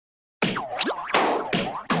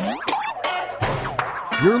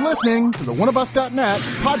You're listening to the oneofus.net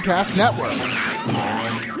podcast network.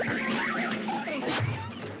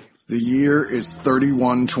 The year is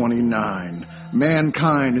 3129.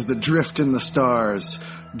 Mankind is adrift in the stars.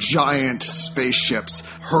 Giant spaceships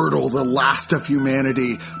hurtle the last of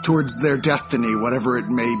humanity towards their destiny, whatever it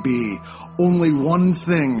may be. Only one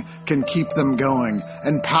thing can keep them going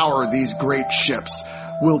and power these great ships.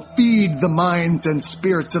 Will feed the minds and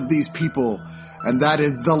spirits of these people. And that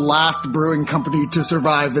is the last brewing company to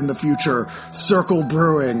survive in the future, Circle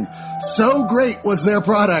Brewing. So great was their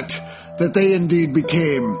product that they indeed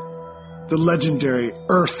became the legendary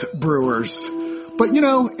Earth Brewers. But you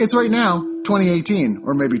know, it's right now, 2018,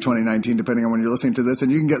 or maybe 2019, depending on when you're listening to this,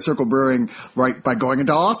 and you can get Circle Brewing right by going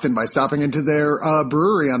into Austin, by stopping into their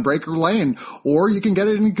brewery on Breaker Lane, or you can get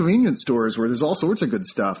it in convenience stores where there's all sorts of good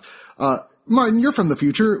stuff. Martin, you're from the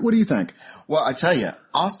future. What do you think? Well, I tell you,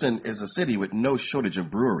 Austin is a city with no shortage of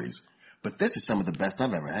breweries, but this is some of the best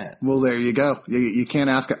I've ever had. Well, there you go. You can't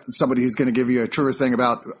ask somebody who's going to give you a truer thing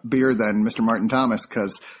about beer than Mr. Martin Thomas,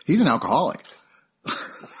 because he's an alcoholic.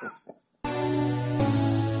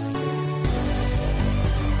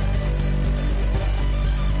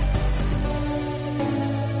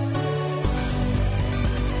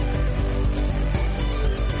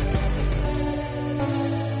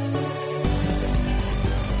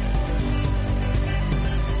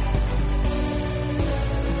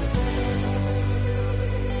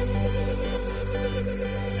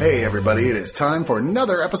 Hey everybody, it is time for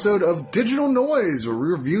another episode of Digital Noise, where we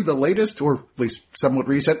review the latest, or at least somewhat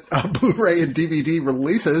recent, Blu-ray and DVD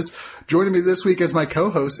releases. Joining me this week as my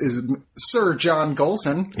co-host is Sir John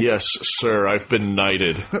Golson. Yes, sir, I've been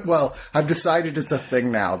knighted. Well, I've decided it's a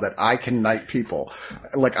thing now that I can knight people.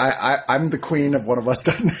 Like, I'm the queen of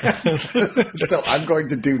oneofus.net, so I'm going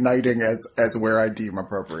to do knighting as where I deem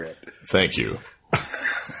appropriate. Thank you.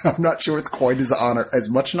 I'm not sure it's quite as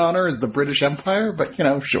much an honor as the British Empire, but, you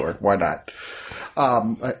know, sure, why not?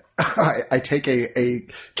 I take a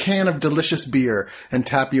can of delicious beer and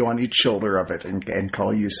tap you on each shoulder of it and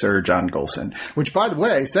call you Sir John Golson. Which, by the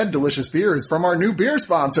way, said delicious beer is from our new beer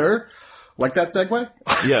sponsor. Like that segue?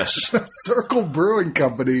 Yes. Circle Brewing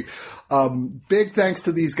Company. Big thanks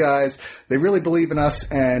to these guys. They really believe in us,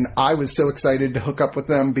 and I was so excited to hook up with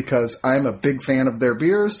them because I'm a big fan of their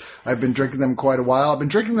beers. I've been drinking them quite a while. I've been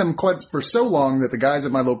drinking them for so long that the guys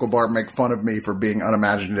at my local bar make fun of me for being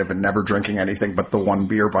unimaginative and never drinking anything but the one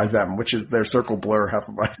beer by them, which is their Circle Blur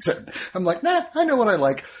Hefeweizen. I'm like, nah, I know what I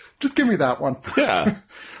like. Just give me that one. Yeah.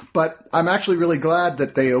 But I'm actually really glad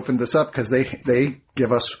that they opened this up because they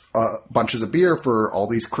give us bunches of beer for all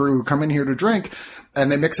these crew who come in here to drink, and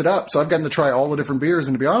they mix it up. So I've gotten to try all the different beers,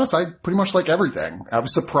 and to be honest, I pretty much like everything. I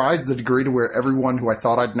was surprised the degree to where everyone who I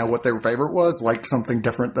thought I'd know what their favorite was liked something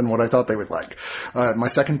different than what I thought they would like. My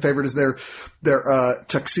second favorite is their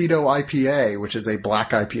Tuxedo IPA, which is a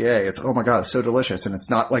black IPA. It's, oh my God, it's so delicious. And it's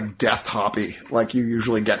not like death hoppy like you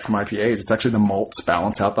usually get from IPAs. It's actually the malts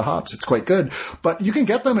balance out the hops. It's quite good. But you can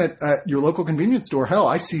get them at your local convenience store. Hell,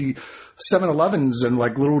 I see 7-Elevens and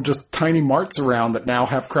like little just tiny marts around that now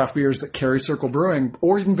have craft beers that carry Circle Brewing.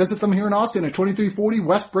 Or you can visit them here in Austin at 2340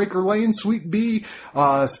 West Breaker Lane, Suite B,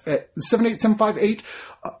 at 78758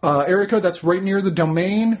 area code. That's right near the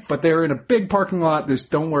Domain, but they're in a big parking lot.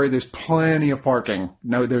 Don't worry, there's plenty of parking.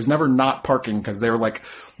 No, there's never not parking because they're like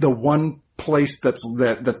the one place that's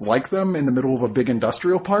like them in the middle of a big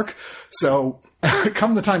industrial park. So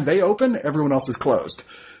come the time they open, everyone else is closed.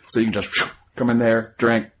 So you can just come in there,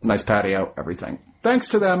 drink, nice patio, everything. Thanks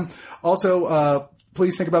to them. Also,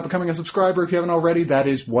 please think about becoming a subscriber if you haven't already. That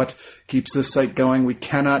is what keeps this site going. We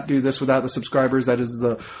cannot do this without the subscribers. That is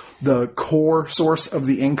the core source of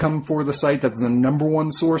the income for the site. That's the number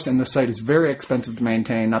one source, and the site is very expensive to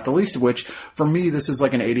maintain, not the least of which, for me, this is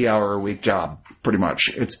like an 80-hour-a-week job, pretty much.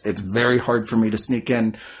 It's very hard for me to sneak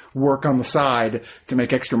in work on the side to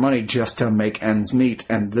make extra money just to make ends meet,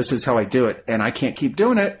 and this is how I do it, and I can't keep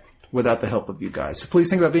doing it without the help of you guys. So please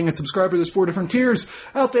think about being a subscriber. There's 4 different tiers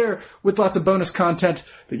out there with lots of bonus content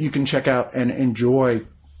that you can check out and enjoy.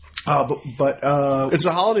 It's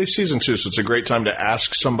a holiday season too, so it's a great time to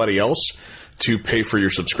ask somebody else to pay for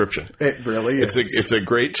your subscription. It really is. It's a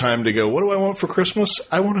great time to go, what do I want for Christmas?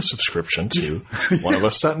 I want a subscription to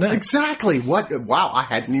oneofus.net. Exactly. Wow, I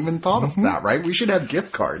hadn't even thought of that, right? We should have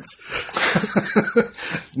gift cards.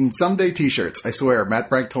 And someday t-shirts. I swear, Matt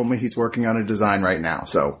Frank told me he's working on a design right now.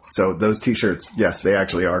 So those t-shirts, yes, they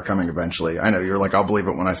actually are coming eventually. I know you're like, I'll believe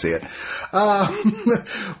it when I see it.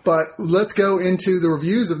 But let's go into the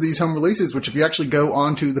reviews of these home releases, which if you actually go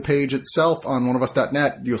onto the page itself on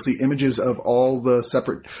oneofus.net, you'll see images of all the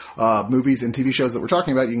separate movies and TV shows that we're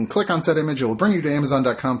talking about. You can click on said image. It will bring you to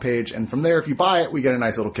Amazon.com page. And from there, if you buy it, we get a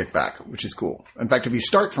nice little kickback, which is cool. In fact, if you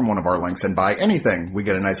start from one of our links and buy anything, we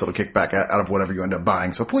get a nice little kickback out of whatever you end up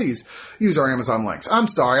buying. So please use our Amazon links. I'm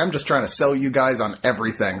sorry. I'm just trying to sell you guys on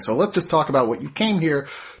everything. So let's just talk about what you came here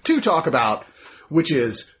to talk about, which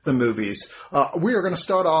is the movies. We are going to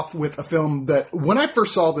start off with a film that, when I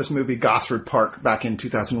first saw this movie, Gosford Park, back in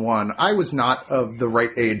 2001, I was not of the right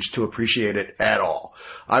age to appreciate it at all.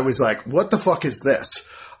 I was like, what the fuck is this?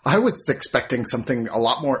 I was expecting something a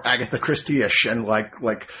lot more Agatha Christie-ish and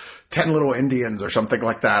like 10 Little Indians or something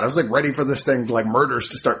like that. I was like ready for this thing, like murders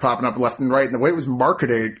to start popping up left and right. And the way it was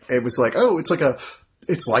marketed, it was like, oh, it's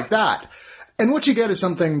like that. And what you get is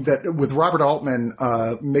something that, with Robert Altman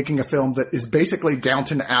making a film that is basically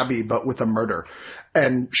Downton Abbey, but with a murder.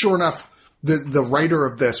 And sure enough, the writer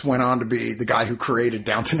of this went on to be the guy who created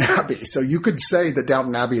Downton Abbey. So you could say that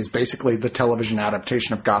Downton Abbey is basically the television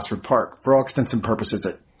adaptation of Gosford Park. For all extents and purposes,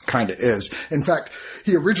 it kind of is. In fact,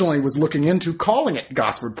 he originally was looking into calling it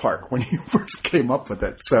Gosford Park when he first came up with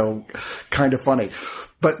it. So kind of funny.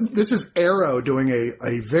 But this is Arrow doing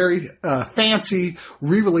a very fancy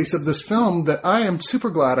re-release of this film that I am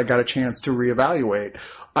super glad I got a chance to reevaluate.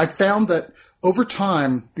 I found that over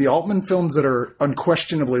time, the Altman films that are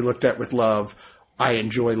unquestionably looked at with love, I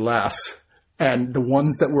enjoy less. And the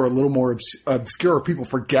ones that were a little more obscure, or people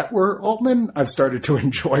forget were Altman, I've started to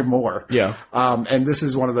enjoy more. Yeah. And this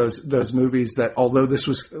is one of those movies that, although this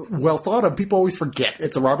was well thought of, people always forget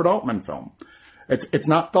it's a Robert Altman film. It's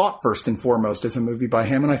not thought first and foremost as a movie by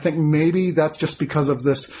him. And I think maybe that's just because of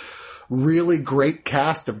this really great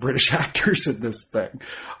cast of British actors in this thing.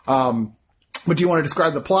 But do you want to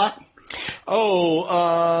describe the plot?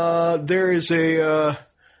 There's a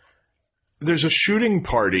shooting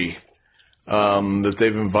party that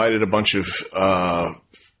they've invited a bunch of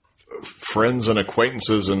friends and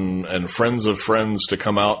acquaintances and friends of friends to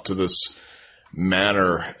come out to this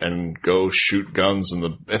manor and go shoot guns in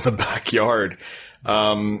the backyard.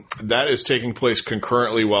 That is taking place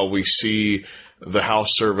concurrently while we see the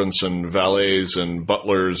house servants and valets and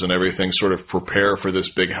butlers and everything sort of prepare for this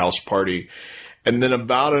big house party. And then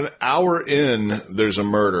about an hour in, there's a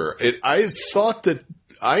murder. I thought,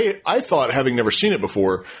 having never seen it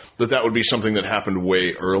before, that would be something that happened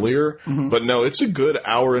way earlier. Mm-hmm. But no, it's a good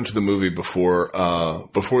hour into the movie before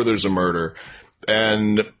there's a murder.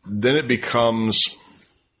 And then it becomes,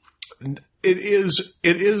 it is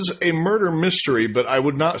a murder mystery, but I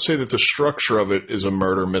would not say that the structure of it is a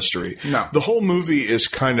murder mystery. No. The whole movie is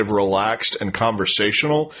kind of relaxed and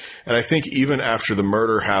conversational. And I think even after the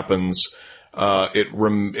murder happens, it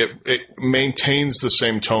maintains the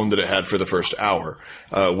same tone that it had for the first hour,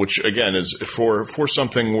 which again is for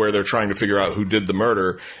something where they're trying to figure out who did the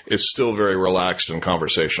murder, is still very relaxed and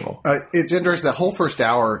conversational. It's interesting. The whole first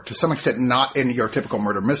hour, to some extent, not in your typical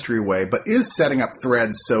murder mystery way, but is setting up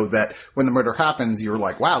threads so that when the murder happens, you're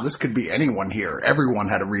like, wow, this could be anyone here. Everyone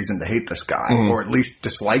had a reason to hate this guy, or at least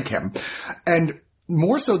dislike him. And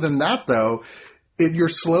more so than that, though, you're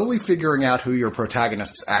slowly figuring out who your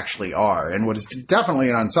protagonists actually are, and what is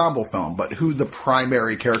definitely an ensemble film, but who the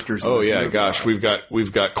primary characters. Oh yeah, gosh, we've got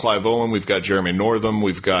Clive Owen, we've got Jeremy Northam,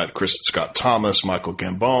 we've got Kristen Scott Thomas, Michael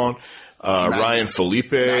Gambon, Ryan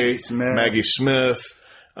Felipe, Maggie Smith,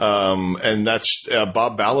 and that's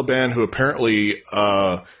Bob Balaban, who apparently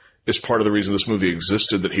is part of the reason this movie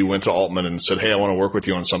existed. That he went to Altman and said, "Hey, I want to work with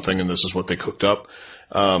you on something," and this is what they cooked up.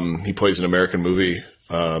 He plays an American movie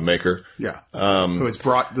maker. Yeah. Who has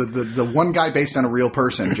brought the one guy based on a real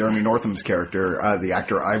person, Jeremy Northam's character, the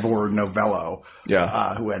actor Ivor Novello.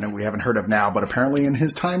 Yeah. Who I know we haven't heard of now, but apparently in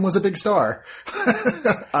his time was a big star,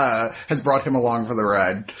 has brought him along for the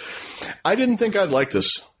ride. I didn't think I'd like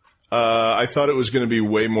this. I thought it was going to be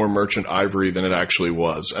way more Merchant Ivory than it actually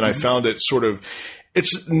was. And I found it sort of,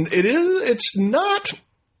 it's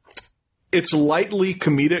lightly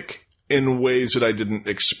comedic in ways that I didn't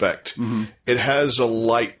expect. Mm-hmm. It has a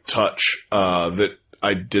light touch that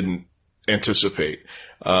I didn't anticipate.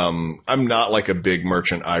 I'm not like a big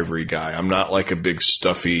Merchant Ivory guy. I'm not like a big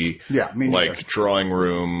stuffy, like drawing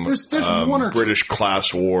room, there's one or British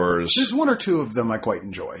class wars. There's one or two of them I quite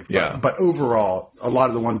enjoy. But overall, a lot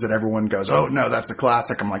of the ones that everyone goes, oh no, that's a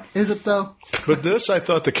classic. I'm like, is it though? But this, I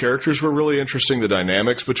thought the characters were really interesting. The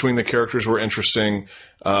dynamics between the characters were interesting.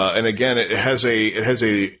 And again, it has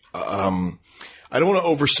a I don't want to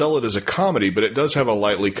oversell it as a comedy, but it does have a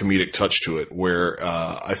lightly comedic touch to it where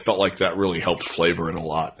I felt like that really helped flavor it a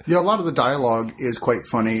lot. Yeah, a lot of the dialogue is quite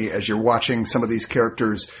funny as you're watching some of these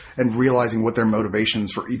characters and realizing what their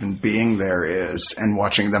motivations for even being there is, and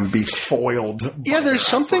watching them be foiled. Yeah, there's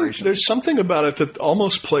something about it that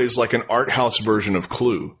almost plays like an art house version of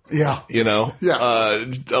Clue. Yeah. You know? Yeah.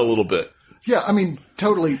 A little bit. Yeah, I mean,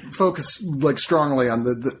 totally focus like strongly on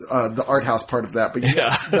the art house part of that, but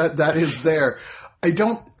yes, that is there.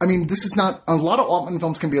 This is not, a lot of Altman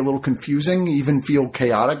films can be a little confusing, even feel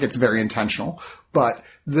chaotic. It's very intentional, but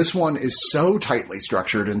this one is so tightly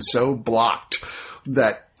structured and so blocked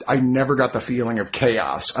that I never got the feeling of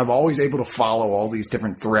chaos. I'm always able to follow all these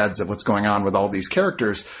different threads of what's going on with all these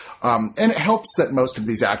characters. And it helps that most of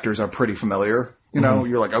these actors are pretty familiar. You know,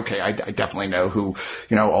 you're like, okay, I definitely know who,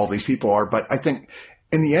 all these people are. But I think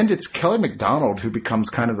in the end, it's Kelly MacDonald who becomes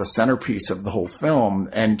kind of the centerpiece of the whole film.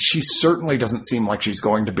 And she certainly doesn't seem like she's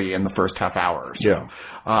going to be in the first half hour. So.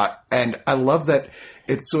 Yeah. And I love that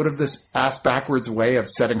it's sort of this ass-backwards way of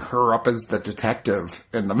setting her up as the detective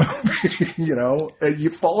in the movie, And you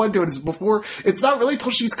fall into it as before. It's not really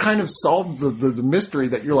till she's kind of solved the mystery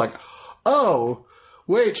that you're like, oh,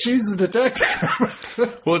 wait, she's the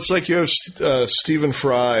detective. Well, it's like you have Stephen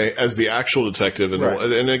Fry as the actual detective. And, right.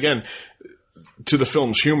 And again, to the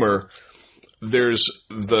film's humor, there's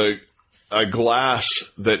a glass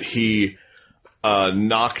that he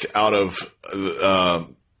knocked out of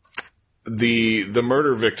the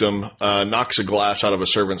murder victim knocks a glass out of a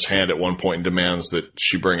servant's hand at one point and demands that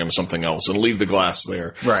she bring him something else and leave the glass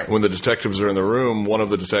there. Right. When the detectives are in the room, one of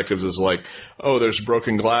the detectives is like, oh, there's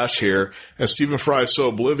broken glass here. And Stephen Fry is so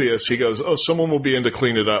oblivious, he goes, oh, someone will be in to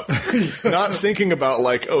clean it up. Not thinking about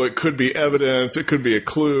like, oh, it could be evidence, it could be a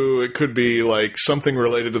clue, it could be like something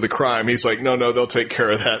related to the crime. He's like, no, they'll take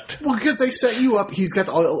care of that. Well, because they set you up, he's got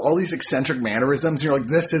all these eccentric mannerisms. You're like,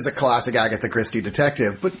 this is a classic Agatha Christie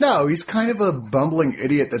detective. But no, he's kind of a bumbling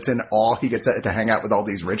idiot that's in awe he gets to hang out with all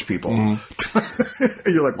these rich people.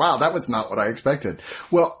 You're like, wow, that was not what I expected.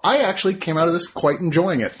 Well, I actually came out of this quite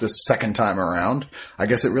enjoying it this second time around. I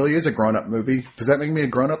guess it really is a grown-up movie. Does that make me a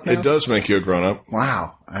grown-up now? It does make you a grown-up.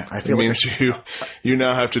 Wow. I feel it means you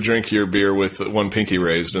now have to drink your beer with one pinky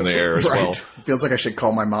raised in the air as well. It feels like I should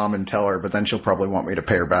call my mom and tell her, but then she'll probably want me to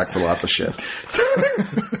pay her back for lots of shit.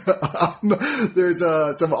 There's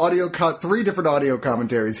three different audio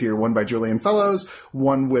commentaries here. One by Julian Fellows,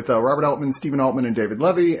 one with Robert Altman, Stephen Altman, and David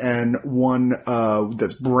Levy, and one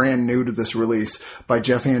that's brand new to this release by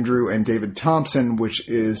Jeff Andrew and David Thompson, which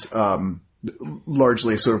is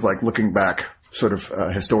largely sort of like looking back, sort of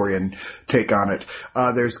historian take on it.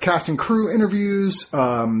 There's cast and crew interviews.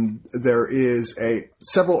 There is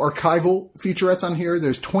several archival featurettes on here.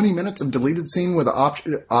 There's 20 minutes of deleted scene with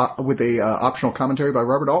a optional commentary by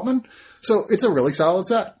Robert Altman. So it's a really solid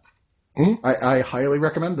set. Mm-hmm. I highly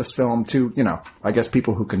recommend this film to, I guess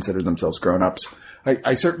people who consider themselves grown-ups.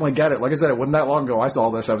 I certainly get it. Like I said, it wasn't that long ago I saw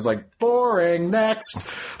this. I was like, boring, next.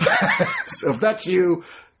 So if that's you,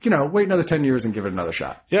 wait another 10 years and give it another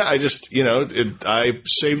shot. Yeah, I just, I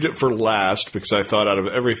saved it for last because I thought out of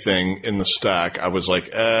everything in the stack, I was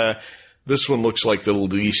like, this one looks like the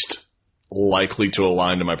least likely to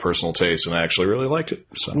align to my personal taste, and I actually really liked it.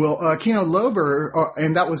 So. Well, Kino Lorber,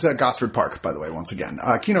 and that was Gosford Park, by the way, once again.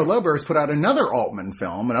 Kino Lorber has put out another Altman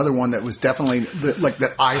film, another one that was definitely,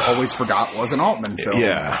 that I always forgot was an Altman film.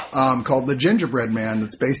 Yeah. Called The Gingerbread Man,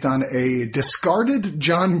 that's based on a discarded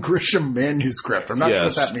John Grisham manuscript. I'm not sure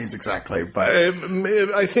what that means exactly, but...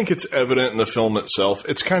 I think it's evident in the film itself.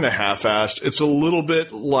 It's kind of half-assed. It's a little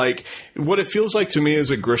bit like... What it feels like to me is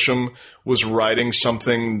that Grisham was writing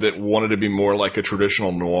something that wanted to be more like a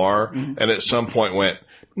traditional noir, and at some point went,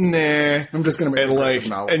 nah. I'm just going to make a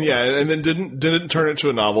novel. And then didn't turn it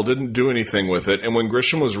into a novel, didn't do anything with it. And when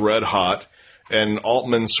Grisham was red hot, and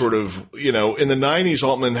Altman sort of, in the 90s,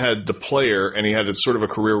 Altman had The Player, and he had sort of a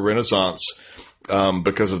career renaissance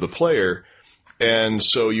because of The Player. And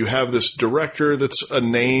so you have this director that's a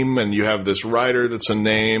name, and you have this writer that's a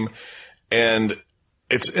name, and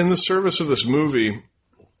it's in the service of this movie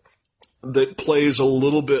that plays a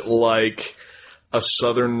little bit like a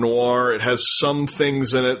Southern noir. It has some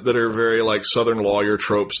things in it that are very like Southern lawyer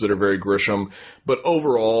tropes that are very Grisham, but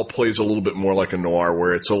overall plays a little bit more like a noir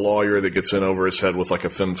where it's a lawyer that gets in over his head with like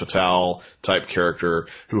a femme fatale type character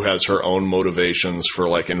who has her own motivations for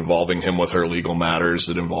like involving him with her legal matters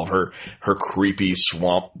that involve her creepy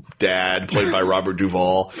swamp dad played by Robert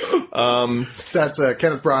Duvall. That's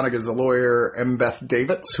Kenneth Branagh is a lawyer, M. Beth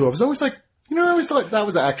Davids, who I was always like, I always thought that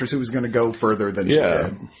was an actress who was going to go further than she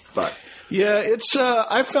did. But yeah, it's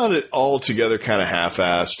I found it all together kind of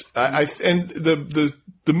half-assed. And the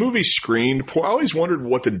the movie screened poor. I always wondered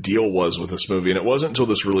what the deal was with this movie, and it wasn't until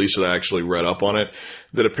this release that I actually read up on it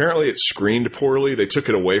that apparently it screened poorly. They took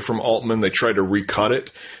it away from Altman. They tried to recut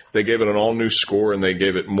it. They gave it an all-new score, and they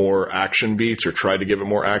gave it more action beats, or tried to give it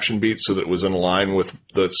more action beats so that it was in line with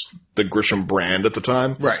the Grisham brand at the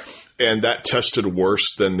time. Right. And that tested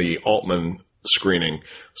worse than the Altman screening.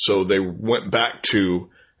 So they went back to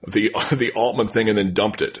the Altman thing and then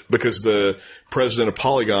dumped it because the president of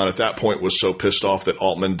Polygon at that point was so pissed off that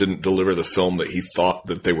Altman didn't deliver the film that he thought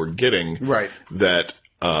that they were getting. Right. That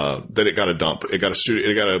it got a dump. It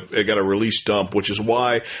got a release dump, which is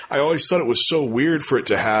why I always thought it was so weird for it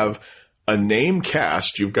to have a name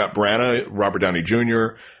cast. You've got Branagh, Robert Downey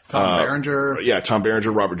Jr., Tom Berenger. Yeah, Tom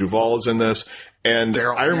Berenger, Robert Duvall is in this. And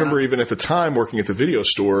I remember even at the time working at the video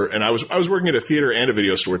store, and I was working at a theater and a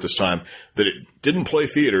video store at this time, that it didn't play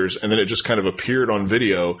theaters, and then it just kind of appeared on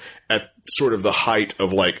video at sort of the height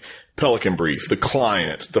of like Pelican Brief, The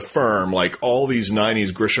Client, The Firm, like all these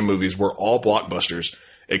 90s Grisham movies were all blockbusters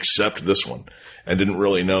except this one, and didn't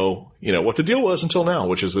really know, what the deal was until now,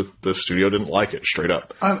 which is that the studio didn't like it straight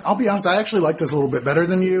up. I'll be honest, I actually like this a little bit better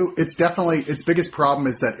than you. It's definitely, its biggest problem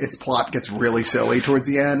is that its plot gets really silly towards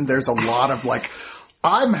the end. There's a lot of like,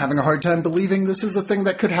 I'm having a hard time believing this is a thing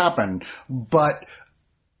that could happen, but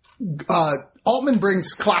Altman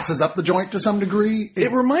brings classes up the joint to some degree.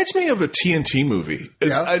 It reminds me of a TNT movie.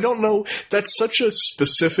 Yeah. I don't know. That's such a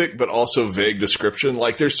specific but also vague description.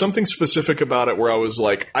 Like, there's something specific about it where I was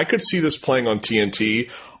like, I could see this playing on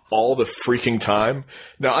TNT all the freaking time.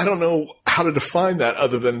 Now, I don't know how to define that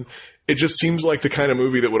other than it just seems like the kind of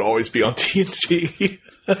movie that would always be on TNT.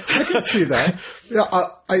 I can see that. Yeah,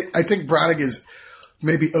 I think Branagh is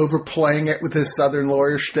maybe overplaying it with his Southern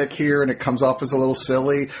lawyer shtick here, and it comes off as a little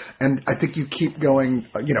silly. And I think you keep going,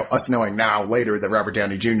 us knowing now later that Robert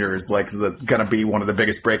Downey Jr. is like going to be one of the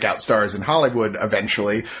biggest breakout stars in Hollywood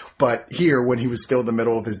eventually. But here, when he was still in the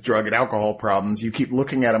middle of his drug and alcohol problems, you keep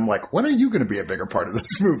looking at him like, when are you going to be a bigger part of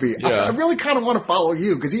this movie? Yeah. I really kind of want to follow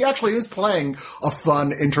you because he actually is playing a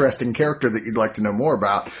fun, interesting character that you'd like to know more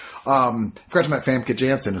about. Forgot to mention Famke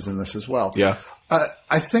Janssen is in this as well. Yeah.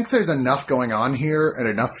 I think there's enough going on here and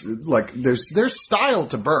enough, like, there's style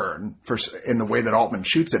to burn in the way that Altman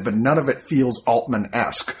shoots it, but none of it feels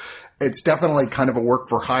Altman-esque. It's definitely kind of a work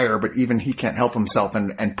for hire, but even he can't help himself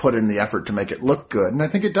and put in the effort to make it look good. And I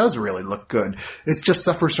think it does really look good. It just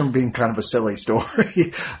suffers from being kind of a silly story.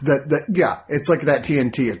 It's like that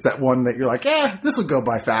TNT. It's that one that you're like, this will go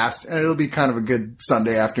by fast and it'll be kind of a good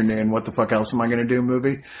Sunday afternoon. What the fuck else am I going to do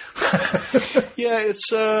movie? Yeah,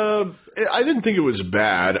 it's, I didn't think it was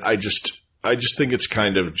bad. I just think it's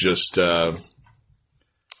kind of just,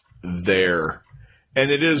 there. And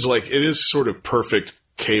it is sort of perfect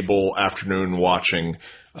cable afternoon watching.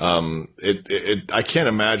 I can't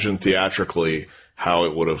imagine theatrically how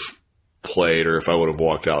it would have played or if I would have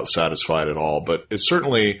walked out satisfied at all. But it's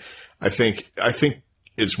certainly, I think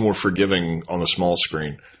it's more forgiving on the small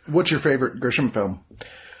screen. What's your favorite Grisham film?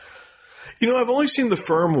 I've only seen The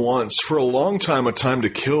Firm once. For a long time, A Time to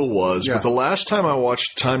Kill was. Yeah. But the last time I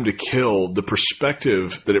watched Time to Kill, the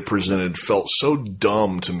perspective that it presented felt so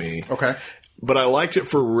dumb to me. Okay. But I liked it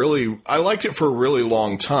for a really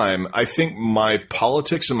long time. I think my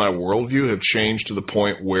politics and my worldview have changed to the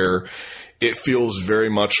point where it feels very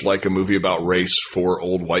much like a movie about race for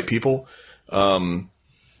old white people. And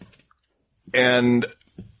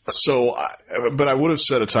so, but I would have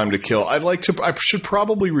said A Time to Kill. I should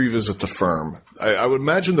probably revisit The Firm. I would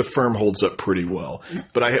imagine The Firm holds up pretty well,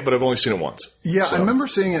 but I've only seen it once. Yeah, so. I remember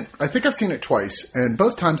seeing it. I think I've seen it twice, and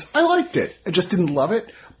both times I liked it. I just didn't love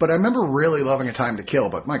it, but I remember really loving A Time to Kill.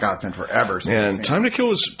 But my God, it's been forever since I've seen Time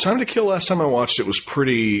to Kill. Last time I watched it was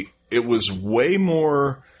pretty. It was way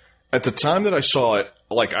more. At the time that I saw it,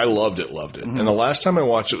 like I loved it, mm-hmm. And the last time I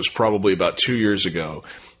watched it was probably about 2 years ago.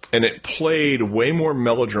 And it played way more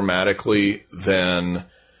melodramatically than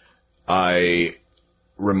I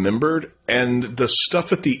remembered. And the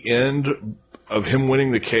stuff at the end of him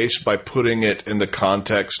winning the case by putting it in the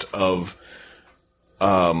context of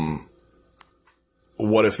what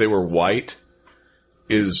if they were white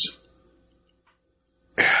is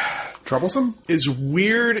troublesome? Is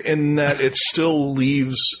weird in that it still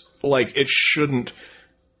leaves, like, it shouldn't.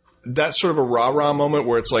 That's sort of a rah-rah moment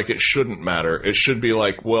where it's like it shouldn't matter. It should be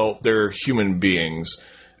like, well, they're human beings,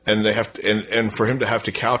 and they have to, and for him to have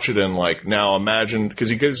to couch it in like, now imagine,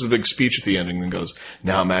 because he gives a big speech at the ending and goes,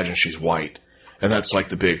 now imagine she's white, and that's like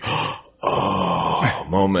the big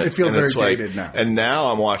moment. It feels and very dated now. And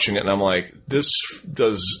now I'm watching it and I'm like, this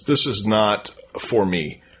is not for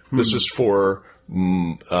me. This is for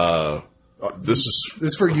This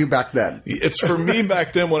is for you back then. It's for me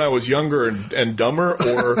back then when I was younger and dumber,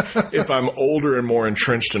 or if I'm older and more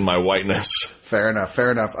entrenched in my whiteness. Fair enough.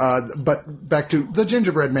 But back to The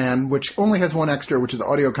Gingerbread Man, which only has one extra, which is the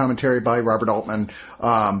audio commentary by Robert Altman,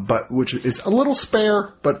 but which is a little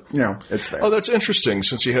spare, but, it's there. Oh, that's interesting,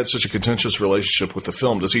 since he had such a contentious relationship with the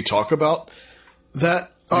film. Does he talk about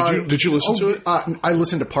that? Did you listen to it? I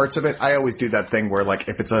listened to parts of it. I always do that thing where, like,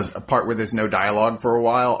 if it's a part where there's no dialogue for a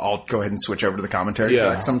while, I'll go ahead and switch over to the commentary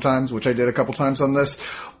track sometimes, which I did a couple times on this.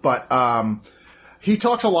 But he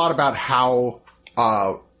talks a lot about how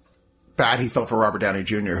bad he felt for Robert Downey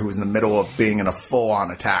Jr., who was in the middle of being in a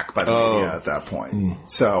full-on attack by the media at that point.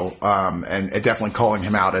 So, and definitely calling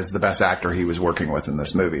him out as the best actor he was working with in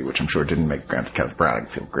this movie, which I'm sure didn't make Kenneth Branagh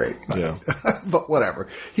feel great. But, but whatever.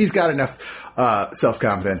 He's got enough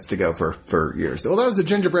self-confidence to go for years. Well, that was The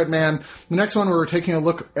Gingerbread Man. The next one, we're taking a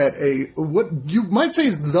look at what you might say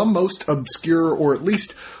is the most obscure, or at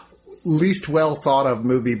least well thought of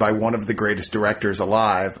movie by one of the greatest directors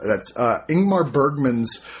alive. That's Ingmar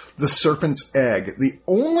Bergman's The Serpent's Egg. The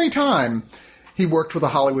only time he worked with a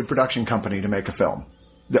Hollywood production company to make a film.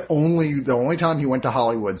 The only time he went to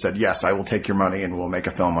Hollywood, said, yes, I will take your money and we'll make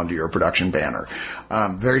a film under your production banner.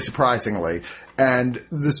 Very surprisingly. And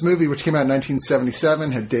this movie, which came out in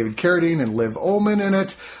 1977, had David Carradine and Liv Ullmann in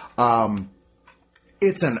it.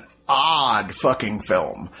 It's an odd fucking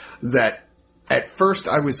film that at first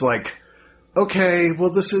I was like, okay, well,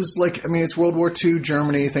 this is it's World War II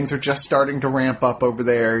Germany. Things are just starting to ramp up over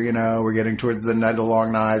there. We're getting towards the Night of the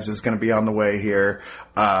Long Knives is going to be on the way here.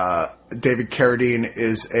 David Carradine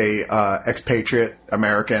is a expatriate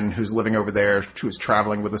American who's living over there, who's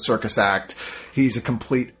traveling with a circus act. He's a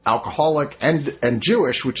complete alcoholic and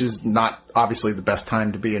Jewish, which is not obviously the best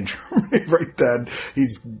time to be in Germany right then.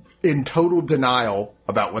 He's in total denial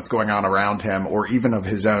about what's going on around him, or even of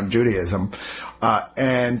his own Judaism.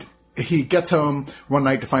 And he gets home one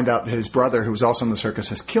night to find out that his brother, who was also in the circus,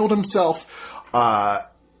 has killed himself.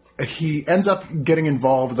 He ends up getting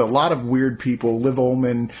involved with a lot of weird people. Liv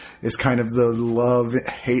Ullmann is kind of the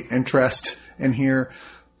love-hate interest in here.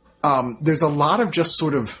 There's a lot of just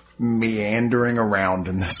sort of meandering around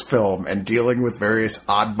in this film and dealing with various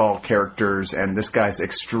oddball characters and this guy's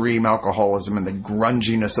extreme alcoholism and the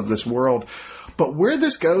grunginess of this world. But where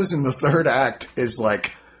this goes in the third act is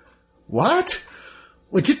like, what?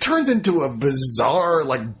 Like, it turns into a bizarre,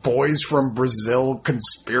 Boys from Brazil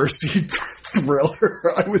conspiracy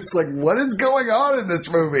thriller. I was like, what is going on in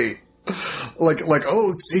this movie?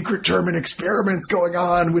 Secret German experiments going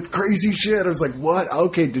on with crazy shit. I was like, what?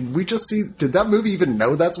 Okay, did that movie even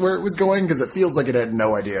know that's where it was going? Because it feels like it had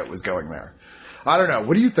no idea it was going there. I don't know.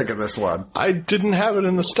 What do you think of this one? I didn't have it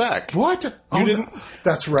in the stack. What? You didn't?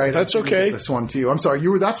 That's right. That's okay. This one too. I'm sorry.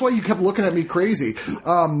 That's why you kept looking at me crazy.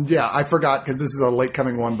 Yeah, I forgot because this is a late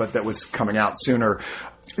coming one, but that was coming out sooner.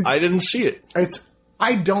 I didn't see it.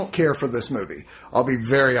 I don't care for this movie. I'll be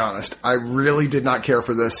very honest. I really did not care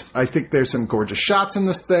for this. I think there's some gorgeous shots in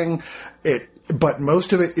this thing. But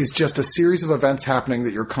most of it is just a series of events happening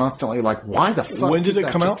that you're constantly like, why the fuck when did it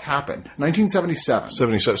that come just out? happen? 1977.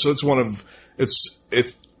 77. So it's one of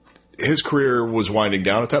his career was winding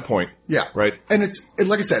down at that point. Yeah. Right. And it's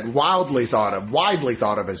like I said, widely thought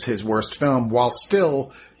of as his worst film, while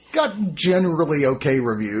still got generally okay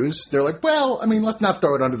reviews. They're like, well, I mean, let's not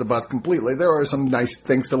throw it under the bus completely. There are some nice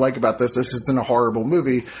things to like about this. This isn't a horrible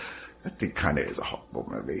movie. I think kind of is a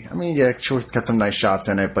horrible movie. I mean, yeah, sure, it's got some nice shots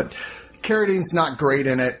in it, but Carradine's not great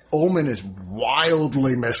in it. Ullman is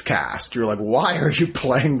wildly miscast. You're like, why are you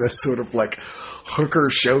playing this sort of hooker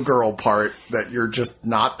showgirl part that you're just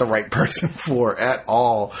not the right person for at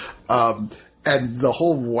all? And the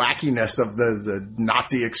whole wackiness of the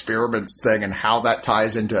Nazi experiments thing and how that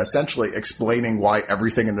ties into essentially explaining why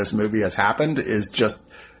everything in this movie has happened is just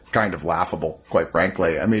kind of laughable, quite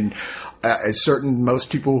frankly. I mean,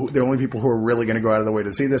 most people, the only people who are really going to go out of the way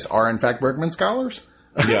to see this are, in fact, Bergman scholars.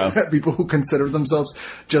 Yeah. People who consider themselves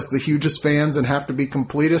just the hugest fans and have to be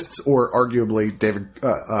completists, or arguably David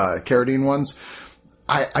Carradine ones.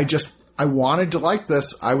 I wanted to like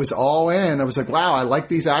this. I was all in. I was like, wow, I like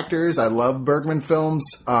these actors. I love Bergman films.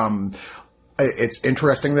 It's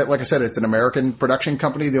interesting that, like I said, it's an American production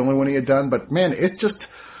company, the only one he had done. But, man, it's just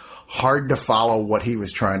hard to follow what he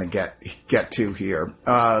was trying to get to here.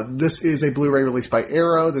 This is a Blu-ray release by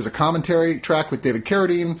Arrow. There's a commentary track with David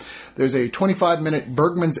Carradine. There's a 25-minute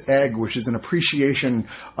Bergman's Egg, which is an appreciation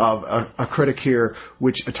of a critic here,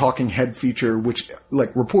 a talking head feature, which,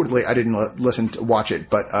 reportedly, I didn't watch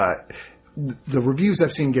it, but the reviews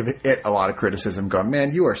I've seen give it a lot of criticism, going,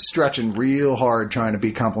 man, you are stretching real hard trying to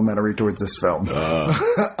be complimentary towards this film.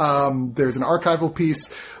 There's an archival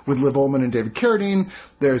piece with Liv Ullmann and David Carradine.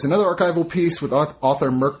 There's another archival piece with author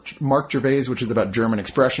Mark Gervais, which is about German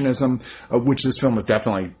Expressionism, which this film is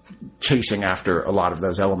definitely chasing after a lot of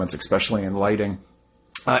those elements, especially in lighting.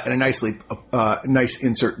 And a nice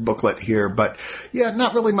insert booklet here. But, yeah,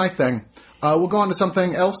 not really my thing. We'll go on to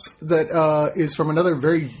something else that is from another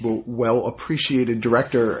very well-appreciated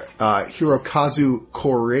director, Hirokazu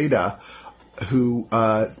Koreeda, who,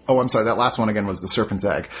 I'm sorry, that last one again was The Serpent's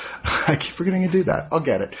Egg. I keep forgetting to do that. I'll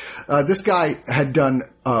get it. This guy had done,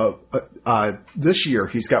 this year,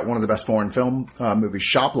 he's got one of the best foreign film movies,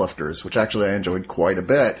 Shoplifters, which actually I enjoyed quite a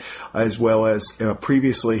bit, as well as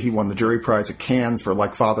previously he won the jury prize at Cannes for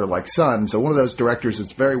Like Father, Like Son. So one of those directors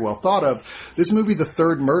that's very well thought of. This movie, The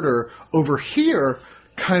Third Murder, over here,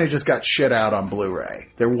 kind of just got shit out on Blu-ray.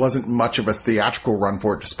 There wasn't much of a theatrical run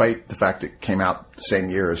for it, despite the fact it came out the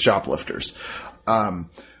same year as Shoplifters.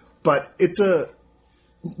 But it's a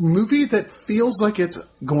movie that feels like it's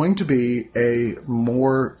going to be a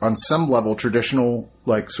more, on some level, traditional,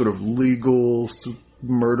 like, sort of legal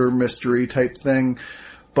murder mystery type thing,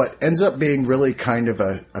 but ends up being really kind of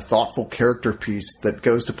a thoughtful character piece that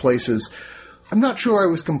goes to places I'm not sure I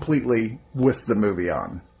was completely with the movie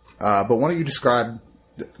on. But why don't you describe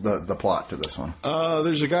the plot to this one?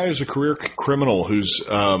 There's a guy who's a career criminal who's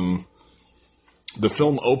the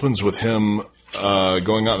film opens with him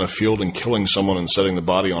going out in a field and killing someone and setting the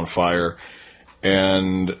body on fire.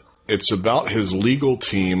 And it's about his legal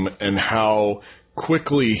team and how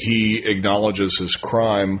quickly he acknowledges his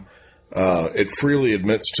crime. It freely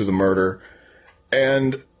admits to the murder.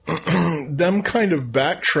 And them kind of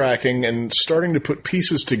backtracking and starting to put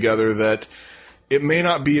pieces together that it may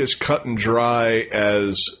not be as cut and dry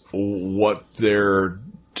as what their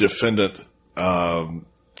defendant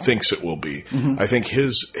thinks it will be. Mm-hmm. I think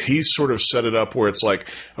he's sort of set it up where it's like,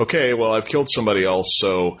 okay, well, I've killed somebody else,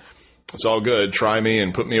 so it's all good. Try me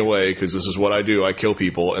and put me away because this is what I do. I kill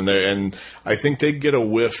people. And I think they get a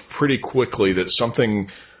whiff pretty quickly that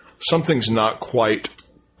something's not quite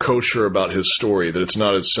kosher about his story, that it's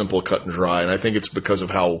not as simple, cut and dry. And I think it's because of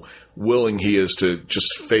how willing he is to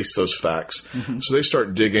just face those facts. Mm-hmm. So they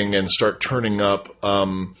start digging and start turning up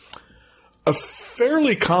a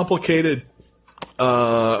fairly complicated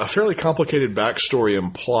backstory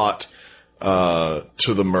and plot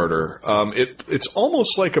to the murder. It's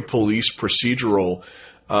almost like a police procedural,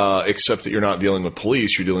 except that you're not dealing with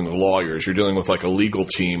police, you're dealing with lawyers. You're dealing with like a legal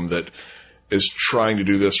team that is trying to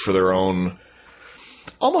do this for their own,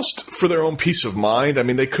 almost for their own peace of mind. I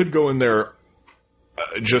mean, they could go in there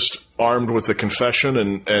just armed with a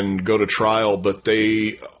confession and go to trial, but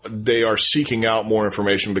they are seeking out more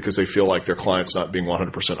information because they feel like their client's not being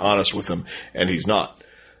 100% honest with them, and he's not.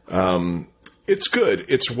 It's good.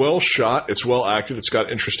 It's well shot. It's well acted. It's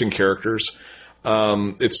got interesting characters.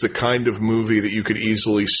 It's the kind of movie that you could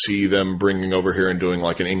easily see them bringing over here and doing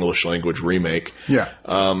like an English language remake. Yeah.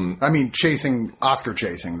 I mean, Oscar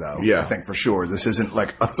chasing, though. Yeah. I think for sure. This isn't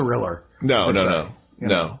like a thriller. No.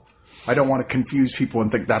 I don't want to confuse people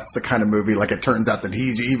and think that's the kind of movie, like it turns out that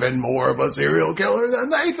he's even more of a serial killer than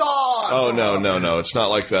they thought. Oh, no. It's not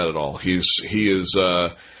like that at all. He's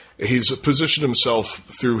positioned himself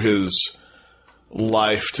through his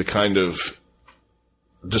life to kind of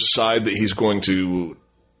decide that he's going to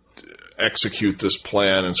execute this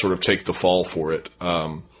plan and sort of take the fall for it.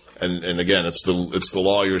 And again, it's the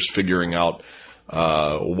lawyers figuring out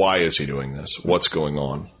why is he doing this? What's going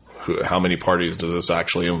on? How many parties does this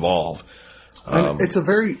actually involve? And it's a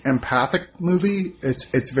very empathic movie.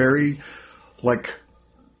 It's very like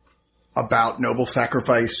about noble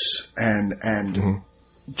sacrifice and mm-hmm.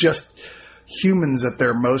 just humans at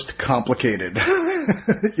their most complicated,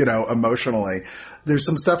 emotionally. There's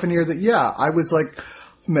some stuff in here that, I was like,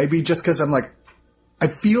 maybe just because I'm like, I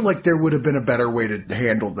feel like there would have been a better way to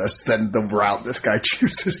handle this than the route this guy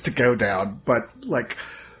chooses to go down. But like,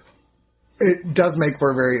 it does make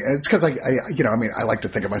for it's because I like to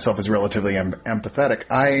think of myself as relatively empathetic.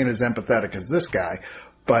 I ain't as empathetic as this guy,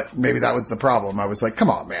 but maybe that was the problem. I was like, come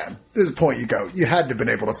on, man. There's a point you had to have been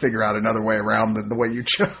able to figure out another way around than the way you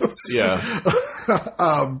chose. Yeah.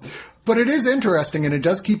 But it is interesting, and it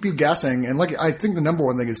does keep you guessing. And I think the number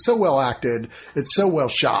one thing is so well acted. It's so well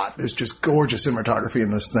shot. There's just gorgeous cinematography in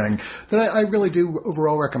this thing that I really do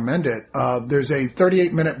overall recommend it. There's a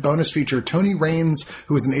 38-minute bonus feature. Tony Raines,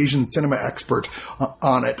 who is an Asian cinema expert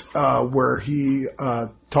on it, where he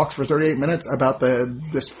talks for 38 minutes about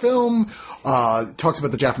this film, talks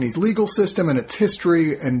about the Japanese legal system and its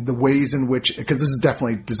history and the ways in which, because this is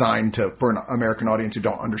definitely designed for an American audience who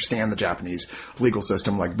don't understand the Japanese legal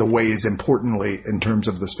system, like the ways importantly in terms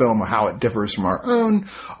of this film, how it differs from our own,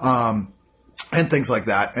 and things like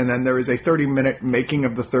that. And then there is a 30-minute making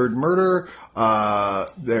of the third murder,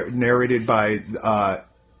 narrated by,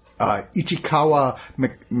 Ichikawa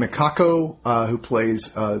Mikako, who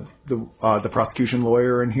plays, the prosecution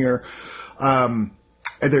lawyer in here. And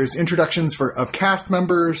there's introductions of cast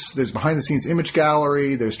members. There's behind the scenes image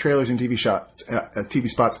gallery. There's trailers and TV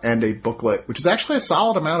spots and a booklet, which is actually a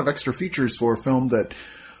solid amount of extra features for a film that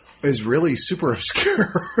is really super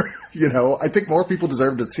obscure. I think more people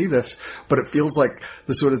deserve to see this, but it feels like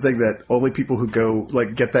the sort of thing that only people who go,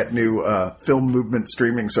 like, get that new film movement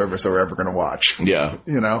streaming service are ever going to watch. Yeah.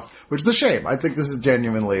 Which is a shame. I think this is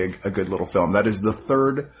genuinely a good little film. That is The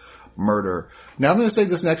Third Murder. Now I'm going to say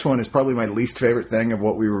this next one is probably my least favorite thing of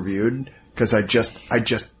what we reviewed, because I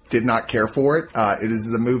just did not care for it. It is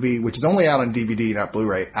the movie, which is only out on DVD, not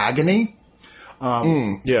Blu-ray, Agony.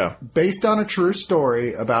 Based on a true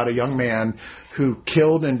story about a young man who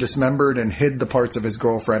killed and dismembered and hid the parts of his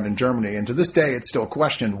girlfriend in Germany. And to this day, it's still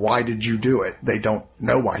questioned, why did you do it? They don't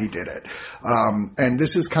know why he did it. And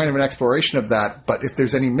this is kind of an exploration of that. But if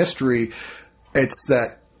there's any mystery, it's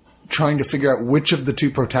that trying to figure out which of the two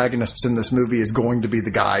protagonists in this movie is going to be the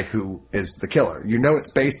guy who is the killer.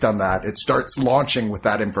 It's based on that. It starts launching with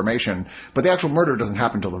that information, but the actual murder doesn't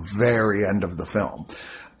happen until the very end of the film.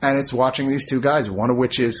 And it's watching these two guys, one of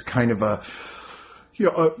which is kind of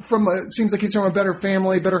it seems like he's from a better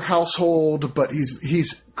family, better household, but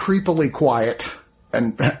he's creepily quiet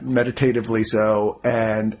and meditatively so,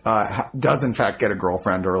 and does in fact get a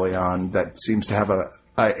girlfriend early on that seems to have a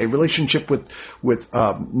relationship with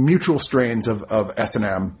mutual strains of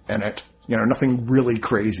S&M in it. Nothing really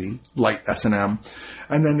crazy, light S&M.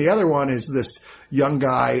 And then the other one is this young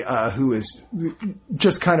guy who is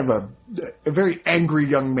just kind of a very angry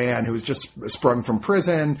young man who's just sprung from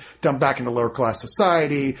prison, dumped back into lower class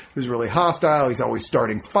society, who's really hostile. He's always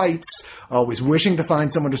starting fights, always wishing to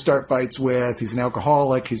find someone to start fights with. He's an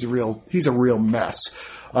alcoholic. He's a real mess.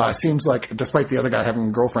 Seems like, despite the other guy having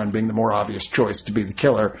a girlfriend being the more obvious choice to be the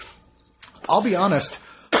killer, I'll be honest,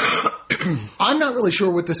 I'm not really sure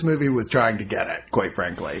what this movie was trying to get at, quite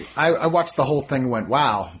frankly. I watched the whole thing and went,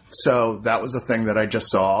 wow. So that was a thing that I just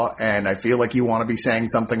saw, and I feel like you want to be saying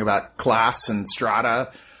something about class and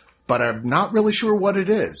strata, but I'm not really sure what it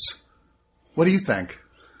is. What do you think?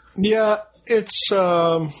 Yeah, it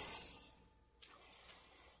sort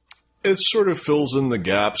of fills in the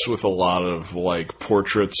gaps with a lot of, like,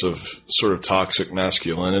 portraits of sort of toxic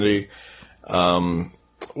masculinity,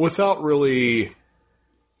 without really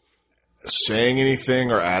saying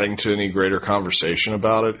anything or adding to any greater conversation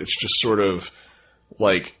about it. It's just sort of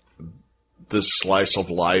like this slice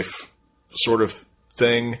of life sort of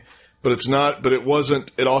thing, but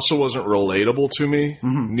it also wasn't relatable to me.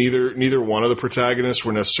 Mm-hmm. Neither one of the protagonists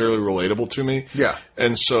were necessarily relatable to me. Yeah.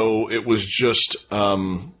 And so it was just,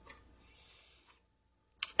 kind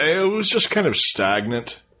of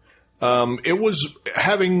stagnant. It was,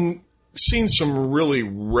 having seen some really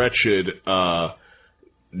wretched,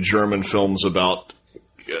 German films about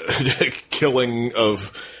killing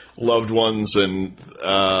of loved ones and,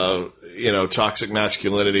 toxic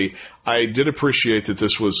masculinity. I did appreciate that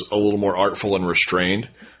this was a little more artful and restrained.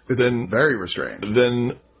 Very restrained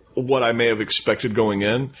than what I may have expected going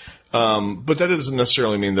in. But that doesn't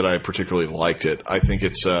necessarily mean that I particularly liked it. I think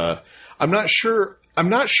it's, I'm not sure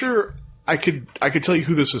I could tell you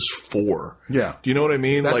who this is for. Yeah. Do you know what I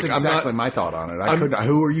mean? That's exactly my thought on it.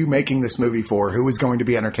 Who are you making this movie for? Who is going to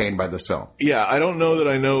be entertained by this film? Yeah, I don't know that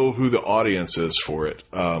I know who the audience is for it,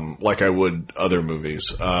 like I would other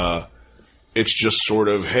movies. It's just sort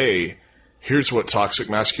of, hey, here's what toxic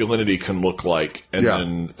masculinity can look like, and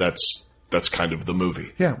then that's kind of the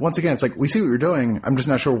movie. Yeah, once again, it's like, we see what you're doing, I'm just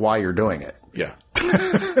not sure why you're doing it. Yeah.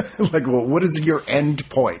 Like, well, what is your end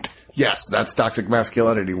point? Yes, that's toxic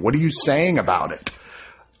masculinity. What are you saying about it?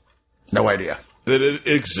 No idea. That it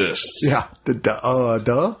exists. Yeah. Duh.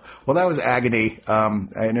 Well, that was agony.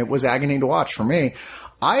 And it was agony to watch for me.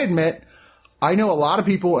 I admit, I know a lot of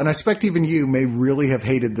people, and I expect even you, may really have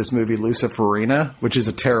hated this movie, Luciferina, which is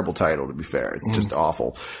a terrible title, to be fair. It's just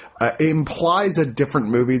awful. It implies a different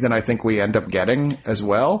movie than I think we end up getting as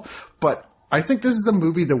well. But I think this is the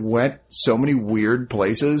movie that went so many weird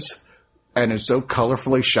places and is so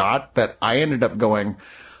colorfully shot that I ended up going,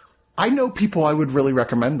 I know people I would really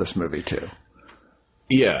recommend this movie to.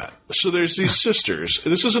 Yeah. So there's these sisters.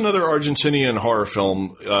 This is another Argentinian horror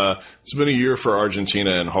film. It's been a year for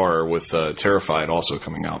Argentina and horror with Terrified also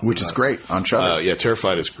coming out. Which is great on Shudder. Yeah,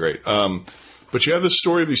 Terrified is great. But you have this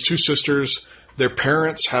story of these two sisters. Their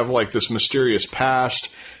parents have like this mysterious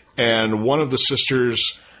past, and one of the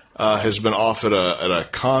sisters has been off at a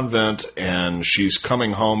convent, and she's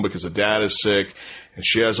coming home because the dad is sick. And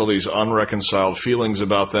she has all these unreconciled feelings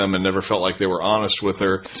about them and never felt like they were honest with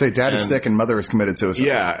her. Say dad is sick and mother has committed suicide.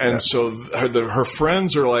 Yeah, and so her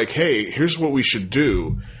friends are like, hey, here's what we should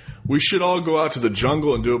do. We should all go out to the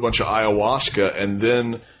jungle and do a bunch of ayahuasca, and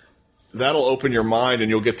then that'll open your mind and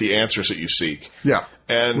you'll get the answers that you seek. Yeah.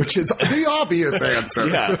 And which is the obvious answer.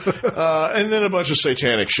 Yeah. And then a bunch of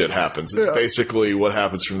satanic shit happens. It's basically what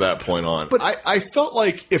happens from that point on. But I felt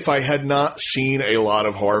like if I had not seen a lot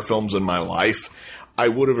of horror films in my life, I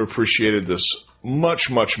would have appreciated this much,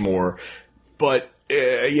 much more. But,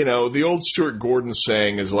 the old Stuart Gordon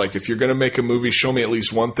saying is like, if you're going to make a movie, show me at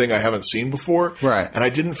least one thing I haven't seen before. Right. And I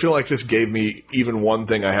didn't feel like this gave me even one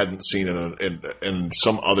thing I hadn't seen in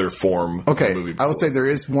some other form of a movie before. I will say there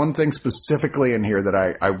is one thing specifically in here that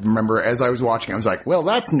I remember as I was watching. I was like, well,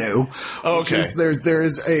 that's new. Oh, okay.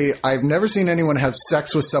 I've never seen anyone have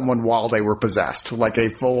sex with someone while they were possessed. Like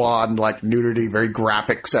a full-on, like, nudity, very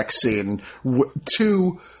graphic sex scene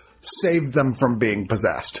to save them from being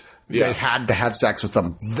possessed. Yeah. They had to have sex with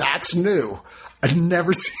them. That's new. I've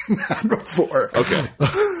never seen that before. Okay.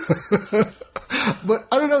 But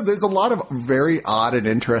I don't know. There's a lot of very odd and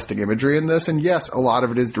interesting imagery in this. And yes, a lot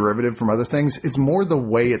of it is derivative from other things. It's more the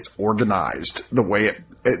way it's organized, the way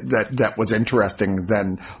that was interesting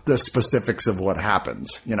than the specifics of what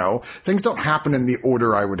happens. Things don't happen in the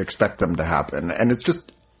order I would expect them to happen. And it's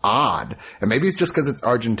just odd. And maybe it's just because it's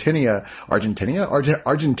Argentine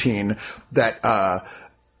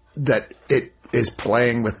that it is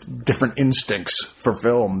playing with different instincts for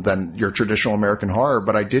film than your traditional American horror,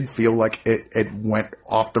 but I did feel like it went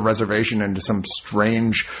off the reservation into some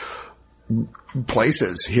strange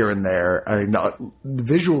places here and there. I mean,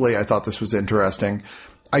 visually, I thought this was interesting.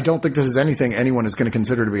 I don't think this is anything anyone is going to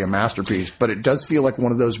consider to be a masterpiece, but it does feel like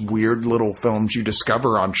one of those weird little films you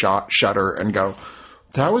discover on Shudder and go,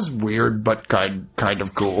 that was weird, but kind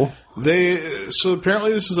of cool. So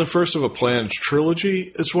apparently this is the first of a planned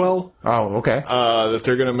trilogy as well. Oh, okay. That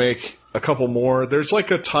they're going to make a couple more. There's like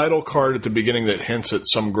a title card at the beginning that hints at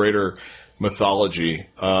some greater mythology.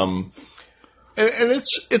 And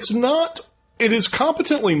it's not. It is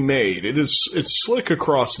competently made. It's slick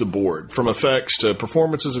across the board, from effects to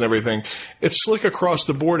performances and everything. It's slick across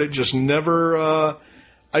the board. It just never.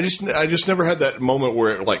 I just never had that moment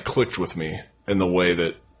where it like clicked with me in the way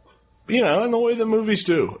that. In the way that movies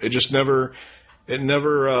do. It just never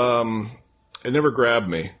grabbed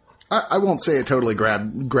me. I won't say it totally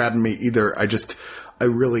grabbed me either. I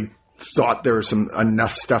really thought there was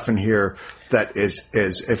enough stuff in here that is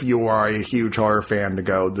if you are a huge horror fan to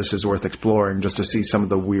go, this is worth exploring just to see some of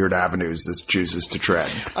the weird avenues this chooses to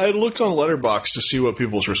tread. I had looked on Letterboxd to see what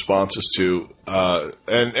people's responses to,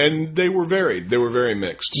 and they were varied. They were very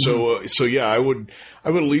mixed. Mm-hmm. So yeah, I would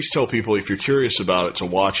at least tell people, if you're curious about it, to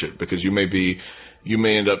watch it, because you may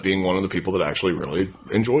end up being one of the people that actually really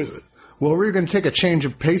enjoys it. Well, we're going to take a change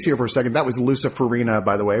of pace here for a second. That was Luciferina,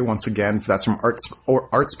 by the way, once again. That's from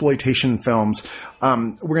Artsploitation Films.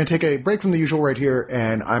 We're going to take a break from the usual right here,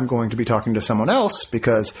 and I'm going to be talking to someone else,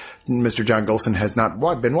 because Mr. John Golson has not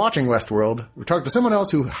been watching Westworld. We're talking to someone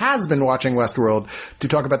else who has been watching Westworld to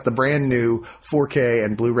talk about the brand new 4K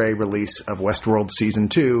and Blu-ray release of Westworld Season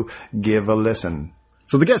 2. Give a listen.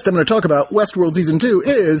 So the guest I'm going to talk about, Westworld Season 2,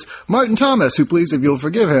 is Martin Thomas, who, please, if you'll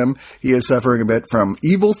forgive him, he is suffering a bit from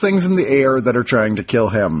evil things in the air that are trying to kill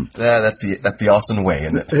him. That's the Austin way,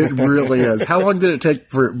 isn't it? It really is. How long did it take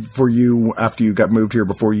for you after you got moved here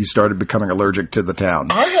before you started becoming allergic to the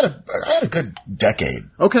town? I had a good decade.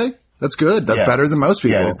 Okay. That's good. That's better than most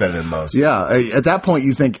people. Yeah, it's better than most. Yeah. At that point,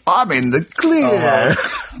 you think, I'm in the clear.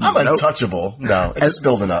 I'm untouchable. No, it's just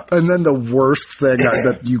building up. And then the worst thing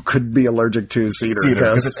that you could be allergic to is cedar.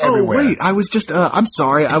 Because it's everywhere. Oh, wait. I was just, I'm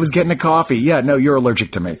sorry. I was getting a coffee. Yeah, no, you're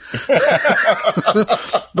allergic to me.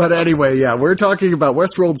 But anyway, yeah, we're talking about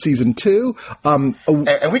Westworld Season 2. And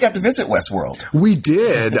we got to visit Westworld. We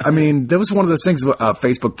did. I mean, that was one of those things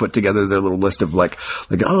Facebook put together their little list of like,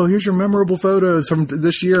 oh, here's your memorable photos from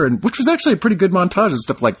this year. And which was actually a pretty good montage of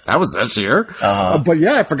stuff like, that was this year. But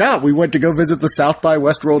yeah, I forgot. We went to go visit the South by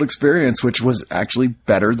Westworld experience, which was actually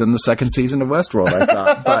better than the second season of Westworld, I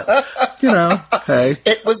thought. But, hey.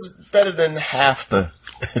 It was better than half the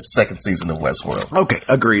second season of Westworld. Okay,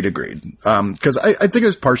 agreed. Because I think it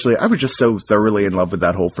was partially, I was just so thoroughly in love with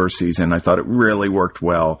that whole first season. I thought it really worked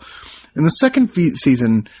well. And the second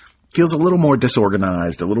season feels a little more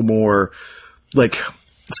disorganized, a little more, like,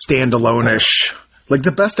 standalone-ish. Like,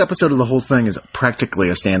 the best episode of the whole thing is practically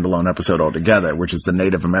a standalone episode altogether, which is the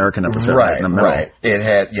Native American episode in the middle. Right. They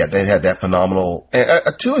had that phenomenal,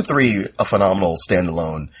 2 or 3 phenomenal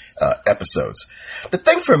standalone episodes. The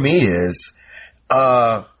thing for me is,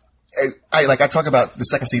 I talk about the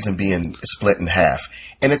second season being split in half,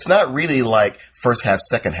 and it's not really like first half,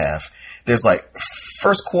 second half. There's like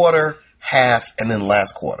first quarter, half, and then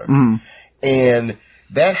last quarter. Mm-hmm. And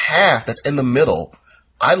that half that's in the middle,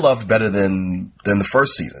 I loved better than the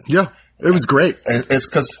first season. Yeah, it was great. It's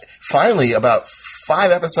because finally, about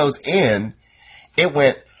 5 episodes in, it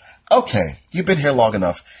went, okay, you've been here long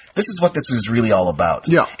enough. This is what this is really all about.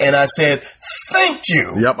 Yeah. And I said, thank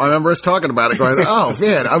you. Yep, I remember us talking about it. Going, oh,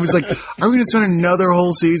 man. I was like, are we going to spend another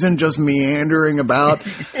whole season just meandering about?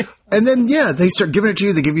 And then, yeah, they start giving it to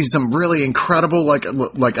you. They give you some really incredible, like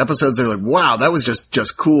episodes. They're like, wow, that was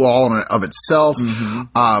just cool all in and of itself.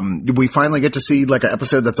 Mm-hmm. We finally get to see like an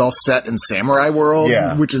episode that's all set in samurai world,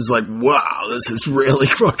 which is like, wow, this is really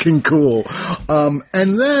fucking cool.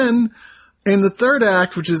 And then in the third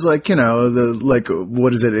act, which is like,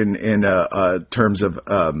 what is it in terms of,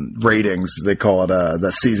 ratings? They call it,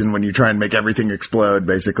 the season when you try and make everything explode,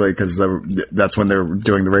 basically, because that's when they're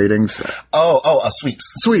doing the ratings.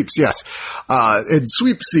 Sweeps. Sweeps, yes. In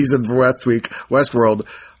sweep season for Westworld,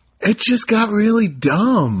 it just got really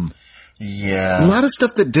dumb. Yeah. A lot of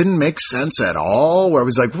stuff that didn't make sense at all, where I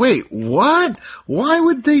was like, wait, what? Why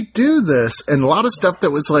would they do this? And a lot of stuff that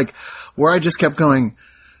was like, where I just kept going,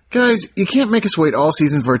 guys, you can't make us wait all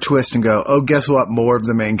season for a twist and go, oh, guess what? More of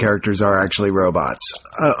the main characters are actually robots.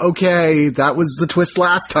 Okay, that was the twist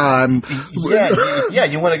last time. Yeah,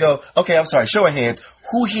 you want to go, okay, I'm sorry, show of hands.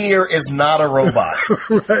 Who here is not a robot?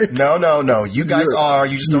 Right. No. You guys are.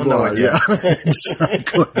 You just don't know it yet. Yeah,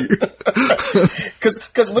 exactly.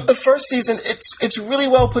 Because with the first season, it's really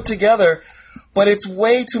well put together, but it's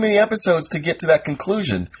way too many episodes to get to that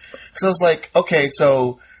conclusion. Because I was like, okay,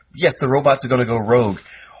 so yes, the robots are going to go rogue.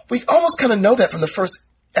 We almost kind of know that from the first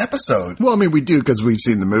episode. Well, I mean, we do because we've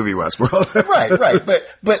seen the movie Westworld. Right.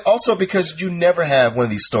 But also because you never have one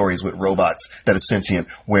of these stories with robots that are sentient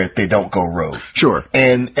where they don't go rogue. Sure.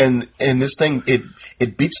 And this thing,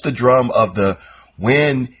 it beats the drum of the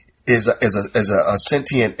when is a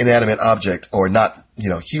sentient inanimate object or not,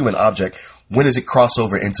 human object, when does it cross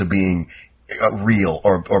over into being real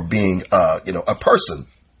or being, a person?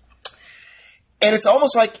 And it's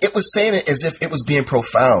almost like it was saying it as if it was being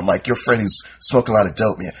profound, like your friend who's smoking a lot of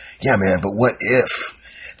dope. Yeah, man, but what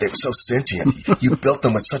if they were so sentient? You built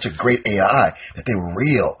them with such a great AI that they were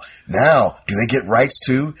real. Now, do they get rights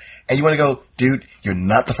too? And you want to go, dude, you're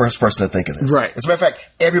not the first person to think of this. Right. As a matter of fact,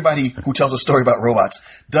 everybody who tells a story about robots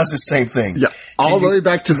does the same thing. Yeah. All the way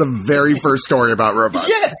back to the very first story about robots.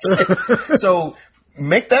 Yes. So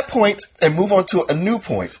make that point and move on to a new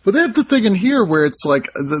point. But they have the thing in here where it's like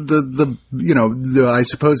I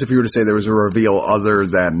suppose if you were to say there was a reveal other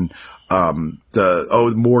than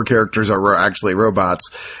more characters are actually robots,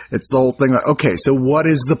 it's the whole thing like, okay, so what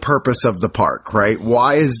is the purpose of the park, right?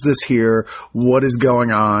 Why is this here? What is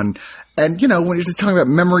going on? And, when you're talking about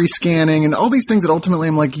memory scanning and all these things that ultimately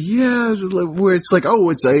I'm like, yeah, where it's like,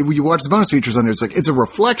 you watch the bonus features on there, it's like, it's a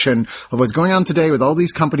reflection of what's going on today with all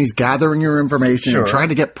these companies gathering your information and trying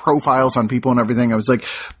to get profiles on people and everything. I was like,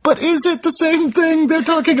 but is it the same thing? They're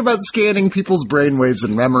talking about scanning people's brainwaves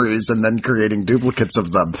and memories and then creating duplicates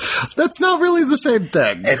of them. That's not really the same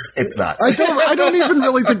thing. It's not. I don't even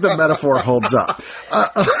really think the metaphor holds up.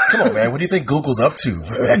 Come on, man. What do you think Google's up to?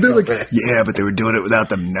 They're like, yeah, but they were doing it without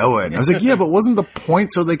them knowing. I was like, yeah, but wasn't the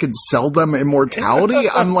point so they could sell them immortality?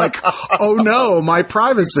 I'm like, oh no, my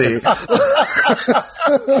privacy.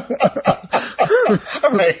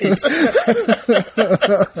 Right.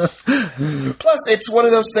 Plus, it's one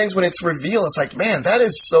of those things when it's revealed, it's like, man, that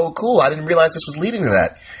is so cool. I didn't realize this was leading to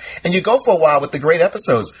that. And you go for a while with the great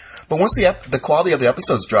episodes, but once the quality of the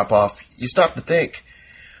episodes drop off, you start to think,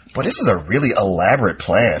 but this is a really elaborate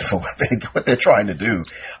plan for what they're trying to do.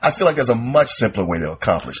 I feel like there's a much simpler way to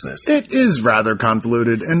accomplish this. It is rather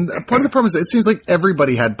convoluted, and part of the problem is that it seems like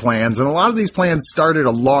everybody had plans, and a lot of these plans started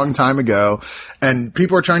a long time ago, and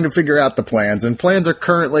people are trying to figure out the plans, and plans are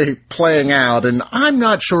currently playing out, and I'm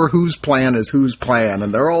not sure whose plan is whose plan,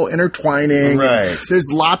 and they're all intertwining. Right.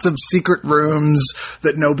 There's lots of secret rooms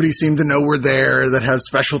that nobody seemed to know were there that have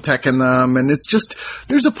special tech in them, and it's just,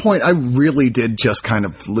 there's a point I really did just kind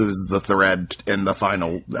of lose the thread in the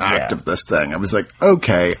final act of this thing. I was like,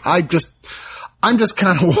 okay, I'm just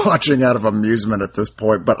kind of watching out of amusement at this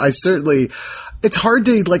point, but it's hard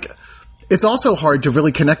to, like, it's also hard to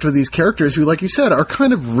really connect with these characters who, like you said, are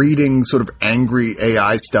kind of reading sort of angry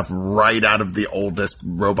AI stuff right out of the oldest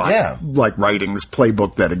robot, like, writings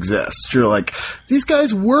playbook that exists. You're like, these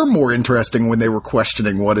guys were more interesting when they were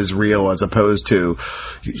questioning what is real as opposed to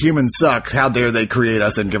humans suck. How dare they create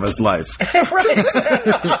us and give us life? Right.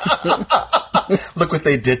 Look what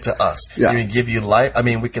they did to us. Yeah. We give you life. I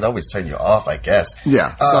mean, we can always turn you off, I guess.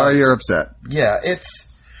 Yeah. Sorry you're upset. Yeah.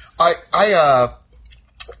 I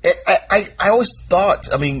always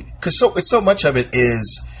thought, I mean, cause so much of it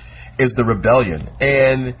is the rebellion.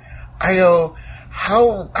 And I go,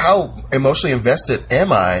 how emotionally invested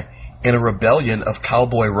am I in a rebellion of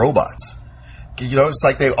cowboy robots? You know, it's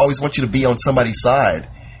like they always want you to be on somebody's side.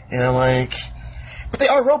 And I'm like, but they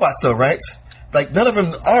are robots though, right? Like none of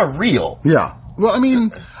them are real. Yeah. Well, I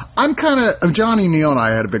mean, I'm kind of, Johnny Neal and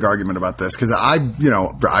I had a big argument about this because I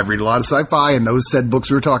read a lot of sci-fi and those said books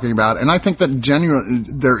we were talking about. And I think that genuinely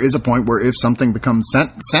there is a point where if something becomes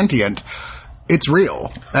sentient, it's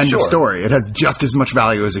real. End of story. It has just as much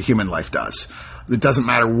value as a human life does. It doesn't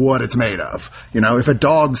matter what it's made of. You know, if a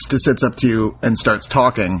dog sits up to you and starts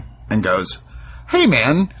talking and goes, "Hey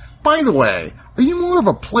man, by the way, are you more of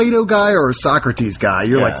a Plato guy or a Socrates guy?"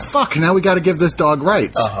 You're like, fuck, now we got to give this dog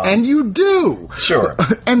rights. And you do. Sure.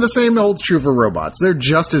 And the same holds true for robots. They're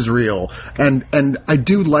just as real. And I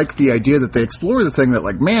do like the idea that they explore the thing that,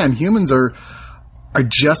 like, man, humans are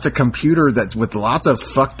just a computer that's with lots of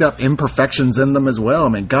fucked up imperfections in them as well. I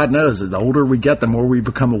mean, God knows, the older we get, the more we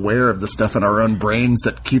become aware of the stuff in our own brains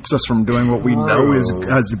that keeps us from doing what we know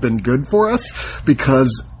has been good for us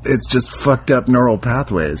because it's just fucked up neural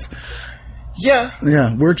pathways. Yeah.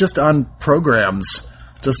 Yeah, we're just on programs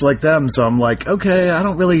just like them. So I'm like, okay, I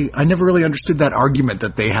never really understood that argument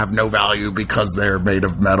that they have no value because they're made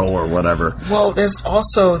of metal or whatever. Well, there's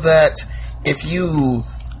also that if you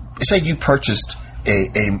say you purchased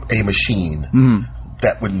a machine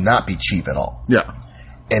that would not be cheap at all. Yeah.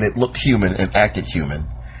 And it looked human and acted human,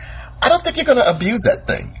 I don't think you're going to abuse that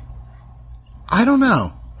thing. I don't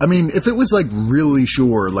know. I mean, if it was like really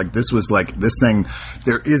sure, like this was like this thing,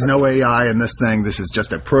 there is no AI in this thing. This is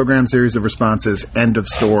just a programmed series of responses. End of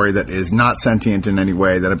story. That is not sentient in any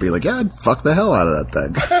way. Then I'd be like, yeah, I'd fuck the hell out of that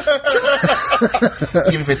thing.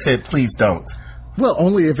 Even if it said, please don't. Well,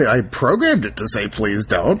 only if I programmed it to say, please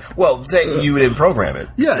don't. Well, say you didn't program it.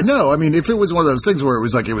 Yeah, no, I mean, if it was one of those things where it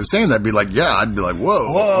was like, it was saying that, I'd be like, yeah, I'd be like,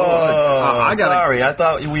 whoa. Sorry, I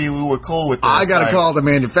thought we were cool with this. I gotta call the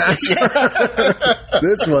manufacturer.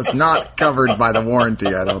 This was not covered by the warranty,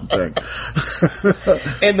 I don't think.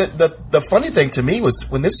 And the funny thing to me was,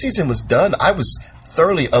 when this season was done, I was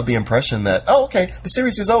thoroughly of the impression that, oh, okay, the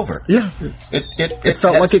series is over. Yeah. It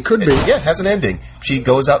felt like it could be. Yeah, it has an ending. She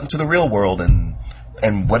goes out into the real world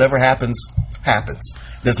and whatever happens, happens.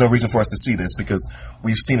 There's no reason for us to see this because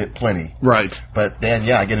we've seen it plenty. Right. But then,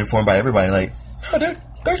 yeah, I get informed by everybody like, oh,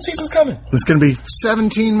 third season's coming. There's going to be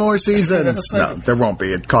 17 more seasons. No, there won't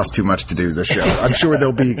be. It costs too much to do the show. I'm sure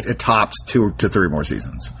there'll be, it tops 2 to 3 more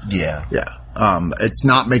seasons. Yeah. Yeah. It's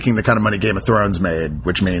not making the kind of money Game of Thrones made,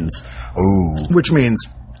 which means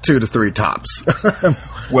 2 to 3 tops.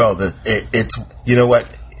 Well, it's you know what?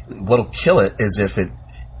 What'll kill it is if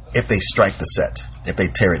they strike the set, if they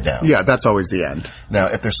tear it down. Yeah, that's always the end. Now,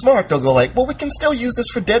 if they're smart, they'll go like, well, we can still use this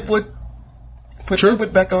for Deadwood. Put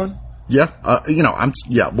Deadwood back on. Yeah,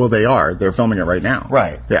 well, they are. They're filming it right now.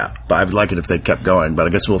 Right. Yeah, but I would like it if they kept going, but I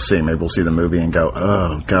guess we'll see. Maybe we'll see the movie and go,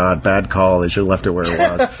 oh, God, bad call. They should have left it where it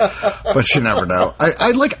was. But you never know.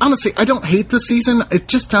 Honestly, I don't hate the season. I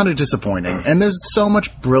just found it disappointing. And there's so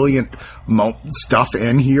much brilliant stuff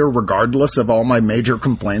in here, regardless of all my major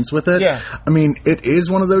complaints with it. Yeah. I mean, it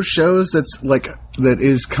is one of those shows that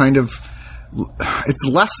is kind of, it's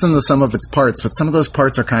less than the sum of its parts, but some of those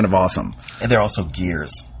parts are kind of awesome. And they're also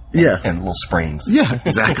gears. Yeah. And little springs. Yeah,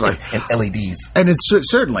 exactly. And LEDs. And it's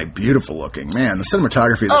certainly beautiful looking. Man, the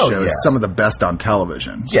cinematography of the show is some of the best on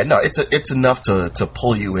television. Yeah, no, it's enough to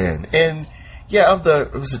pull you in. And yeah,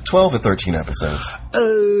 was it 12 or 13 episodes?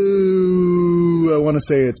 Oh, I want to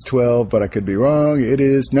say it's 12, but I could be wrong.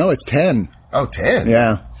 It's 10. Oh, 10?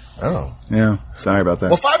 Yeah. Oh. Yeah. Sorry about that.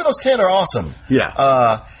 Well, 5 of those 10 are awesome.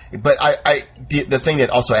 Yeah. But the thing that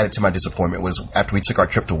also added to my disappointment was after we took our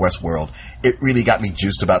trip to Westworld, it really got me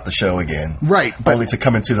juiced about the show again. Right. Only to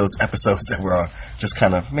come into those episodes that were just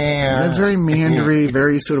kind of, man. Very meandery,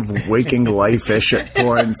 very sort of waking life-ish at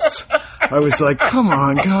points. I was like, come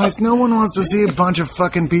on, guys. No one wants to see a bunch of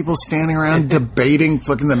fucking people standing around debating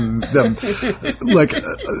fucking the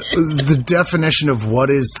definition of what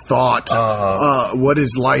is thought, what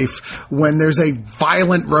is life, when there's a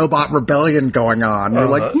violent robot rebellion going on. They're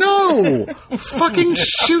like, no, fucking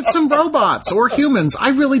shoot some robots or humans. I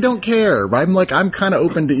really don't care. I'm kind of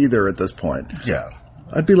open to either at this point. Yeah.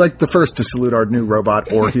 I'd be like the first to salute our new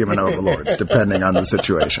robot or human overlords, depending on the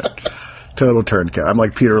situation. Total turncoat. I'm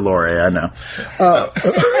like Peter Lorre, I know.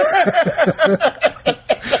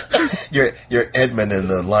 You're Edmund in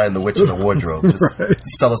the Lion, the Witch, and the Wardrobe.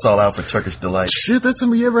 Just sell us all out for Turkish delight. Shit, that's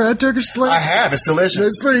something you ever had Turkish delight? I have. It's delicious.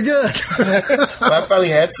 It's pretty good. I finally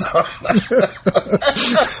had some.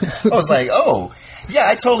 I was like, oh, yeah,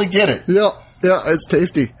 I totally get it. Yeah, it's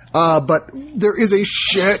tasty. But there is a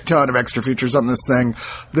shit ton of extra features on this thing.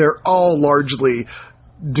 They're all largely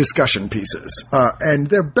discussion pieces. And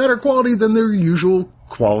they're better quality than their usual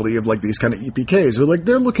quality of like these kind of EPKs.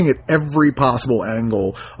 They're looking at every possible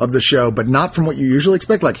angle of the show, but not from what you usually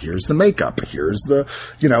expect. Like, here's the makeup. Here's the,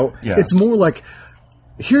 It's more like,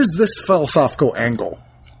 here's this philosophical angle.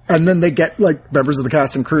 And then they get like members of the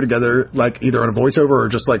cast and crew together, like either on a voiceover or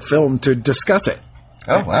just like film to discuss it.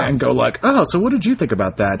 Oh, wow. And go like, oh, so what did you think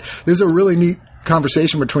about that? There's a really neat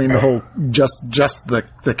conversation between the whole, just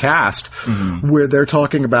the cast, where they're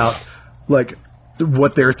talking about like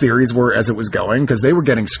what their theories were as it was going, because they were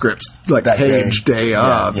getting scripts like that day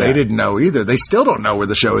of. They didn't know either. They still don't know where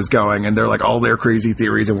the show is going, and they're like all their crazy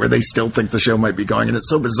theories and where they still think the show might be going. And it's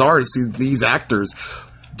so bizarre to see these actors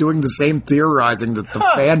doing the same theorizing that the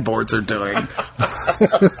fan boards are doing.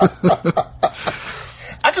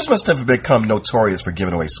 Actors must have become notorious for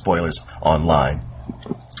giving away spoilers online.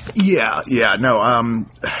 Yeah, no,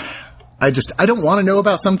 I don't want to know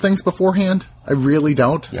about some things beforehand. I really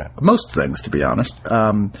don't. Yeah. Most things, to be honest.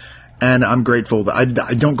 And I'm grateful that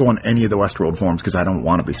I don't go on any of the Westworld forums because I don't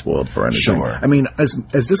want to be spoiled for anything. Sure. I mean, as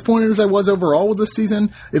disappointed as I was overall with this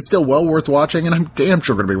season, it's still well worth watching, and I'm damn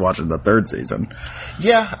sure going to be watching the third season.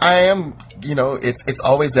 Yeah, I am. It's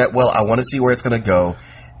always that, well, I want to see where it's going to go.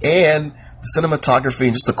 And the cinematography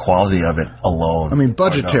and just the quality of it alone. I mean,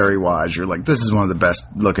 budgetary-wise, you're like, this is one of the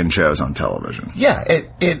best-looking shows on television. Yeah,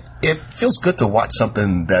 it feels good to watch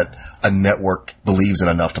something that a network believes in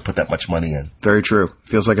enough to put that much money in. Very true.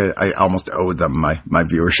 Feels like I almost owe them my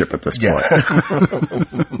viewership at this point.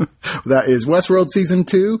 That is Westworld Season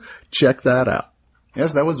 2. Check that out.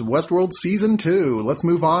 Yes, that was Westworld Season 2. Let's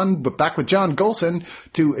move on, but back with John Golson,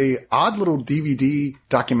 to a odd little DVD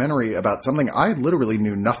documentary about something I literally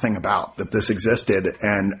knew nothing about, that this existed.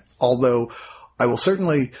 And although I will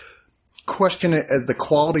certainly question it, the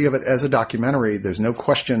quality of it as a documentary, there's no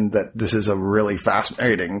question that this is a really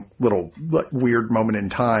fascinating little weird moment in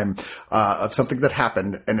time of something that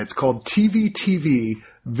happened, and it's called TV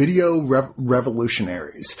Video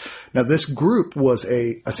Revolutionaries. Now, this group was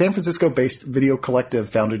a San Francisco-based video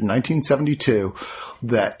collective founded in 1972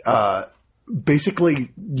 that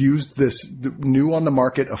basically used this new on the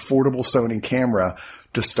market affordable Sony camera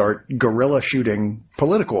to start guerrilla shooting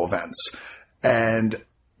political events. And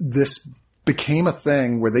this became a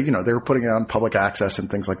thing where they were putting it on public access and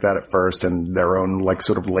things like that at first, and their own like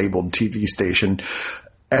sort of labeled TV station.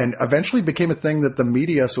 And eventually became a thing that the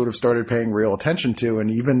media sort of started paying real attention to, and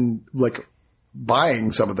even like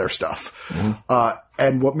buying some of their stuff. Mm-hmm.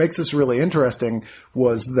 And what makes this really interesting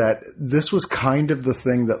was that this was kind of the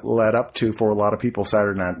thing that led up to, for a lot of people,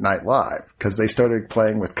 Saturday Night Live, because they started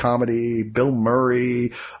playing with comedy. Bill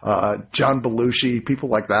Murray, John Belushi, people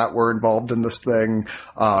like that were involved in this thing.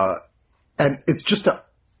 And it's just a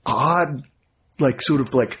odd, like sort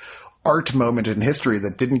of like art moment in history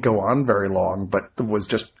that didn't go on very long, but was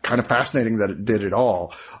just kind of fascinating that it did it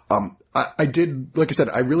all. I did, like I said,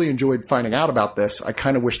 I really enjoyed finding out about this. I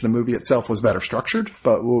kind of wish the movie itself was better structured,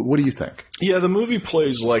 but what do you think? Yeah, the movie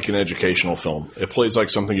plays like an educational film. It plays like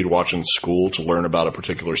something you'd watch in school to learn about a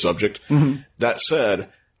particular subject. Mm-hmm. That said,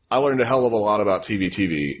 I learned a hell of a lot about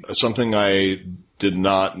TV. Something I did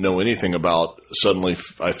not know anything about. Suddenly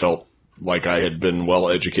I felt like I had been well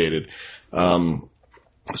educated.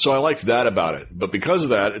 So I liked that about it. But because of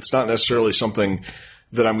that, it's not necessarily something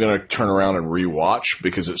that I'm going to turn around and rewatch,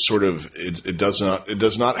 because it's sort of, it does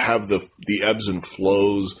not have the ebbs and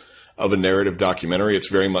flows of a narrative documentary. It's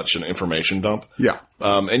very much an information dump. Yeah.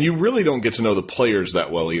 And you really don't get to know the players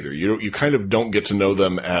that well either. You kind of don't get to know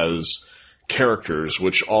them as characters,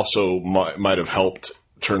 which also might have helped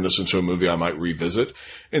turn this into a movie I might revisit.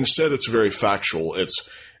 Instead, it's very factual. It's,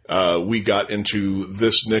 we got into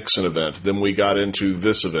this Nixon event, then we got into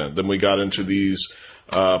this event, then we got into these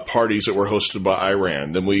parties that were hosted by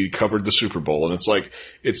Iran, then we covered the Super Bowl, and it's like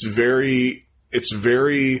it's very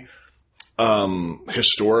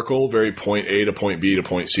historical, very point A to point B to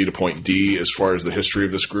point C to point D as far as the history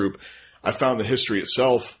of this group. I found the history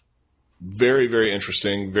itself very, very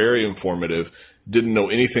interesting, very informative. Didn't know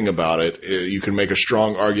anything about it. You can make a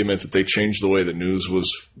strong argument that they changed the way that news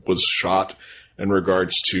was shot in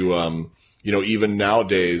regards to, even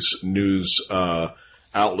nowadays news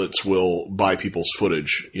outlets will buy people's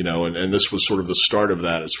footage, and this was sort of the start of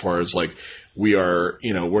that as far as like we're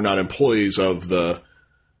not employees of the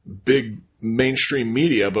big mainstream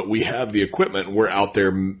media, but we have the equipment and we're out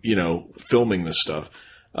there, filming this stuff.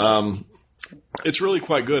 It's really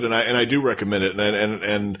quite good, and I do recommend it,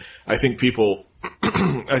 and I think people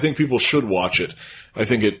should watch it. I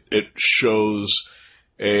think it shows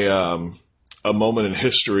a moment in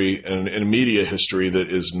history and in media history that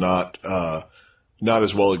is not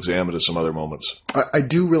as well examined as some other moments. I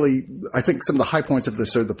think some of the high points of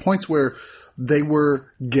this are the points where they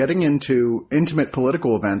were getting into intimate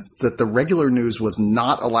political events that the regular news was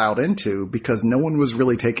not allowed into because no one was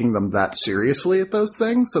really taking them that seriously at those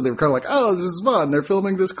things. So they were kind of like, oh, this is fun. They're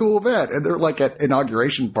filming this cool event. And they're like at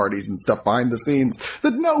inauguration parties and stuff behind the scenes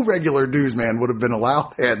that no regular newsman would have been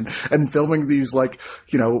allowed in, and filming these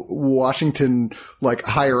Washington,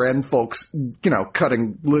 higher end folks,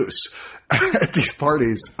 cutting loose at these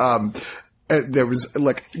parties. There was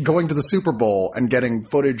going to the Super Bowl and getting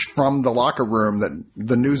footage from the locker room that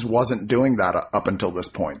the news wasn't doing that up until this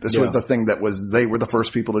point. This was the thing they were the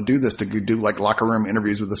first people to do this, to do locker room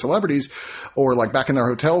interviews with the celebrities, or back in their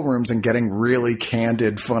hotel rooms and getting really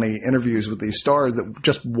candid, funny interviews with these stars that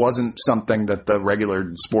just wasn't something that the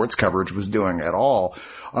regular sports coverage was doing at all.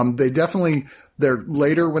 They're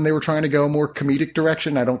later, when they were trying to go a more comedic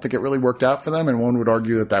direction, I don't think it really worked out for them. And one would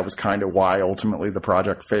argue that was kind of why ultimately the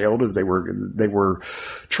project failed, is they were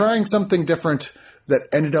trying something different that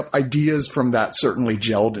ended up, ideas from that certainly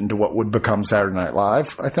gelled into what would become Saturday Night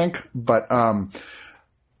Live, I think. But,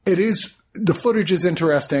 the footage is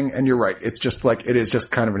interesting, and you're right. It's just it is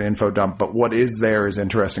just kind of an info dump, but what is there is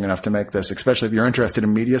interesting enough to make this, especially if you're interested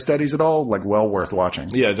in media studies at all, well worth watching.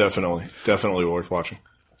 Yeah, definitely. Definitely worth watching.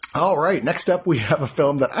 All right. Next up, we have a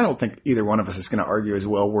film that I don't think either one of us is going to argue is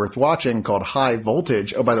well worth watching, called High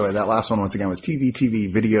Voltage. Oh, by the way, that last one, once again, was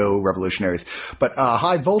TV Video Revolutionaries. But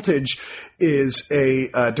High Voltage is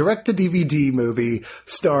a direct-to-DVD movie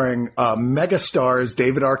starring megastars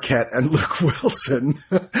David Arquette and Luke Wilson,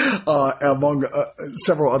 among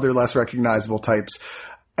several other less recognizable types.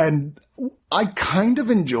 And I kind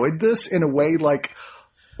of enjoyed this in a way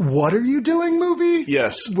What Are You Doing movie?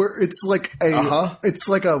 Yes. Where it's it's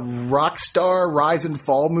like a rock star rise and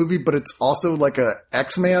fall movie, but it's also like a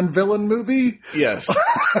X-Man villain movie. Yes.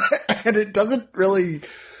 And it doesn't really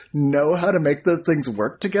know how to make those things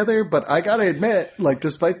work together, but I gotta admit,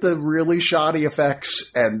 despite the really shoddy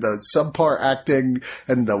effects and the subpar acting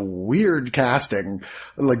and the weird casting,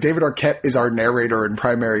 David Arquette is our narrator and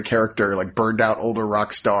primary character, burned out older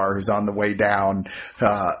rock star who's on the way down,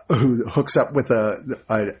 who hooks up with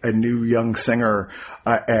a new young singer,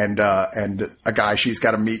 and a guy she's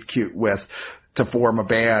got to meet cute with, to form a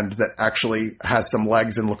band that actually has some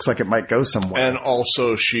legs and looks like it might go somewhere. And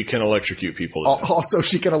also she can electrocute people to death. Also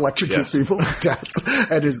she can electrocute people to death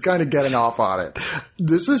and is kind of getting off on it.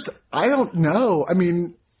 This is, I don't know. I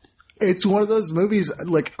mean, it's one of those movies,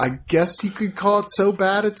 I guess you could call it so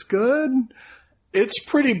bad it's good. It's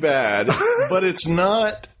pretty bad, but it's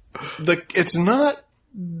not the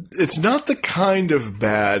kind of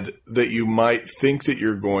bad that you might think that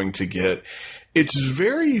you're going to get. It's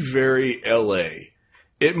very, very LA.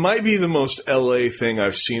 It might be the most LA thing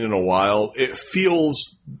I've seen in a while. It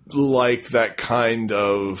feels like that kind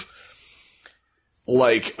of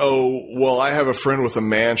I have a friend with a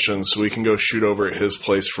mansion, so we can go shoot over at his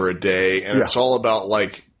place for a day. And it's all about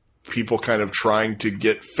people kind of trying to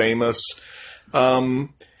get famous. But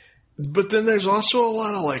then there's also a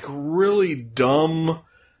lot of really dumb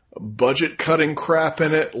budget cutting crap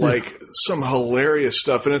in it, some hilarious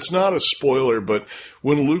stuff. And it's not a spoiler, but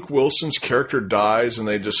when Luke Wilson's character dies and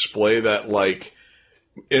they display that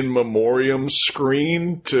in memoriam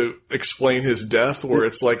screen to explain his death, where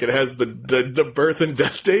it's it has the birth and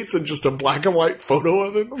death dates and just a black and white photo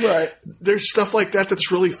of him. Right. There's stuff like that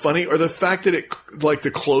that's really funny. Or the fact that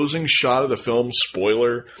the closing shot of the film,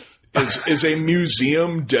 spoiler, is a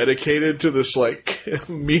museum dedicated to this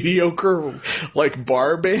mediocre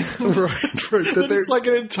bar band. Right. It's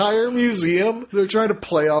an entire museum. They're trying to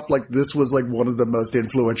play off this was one of the most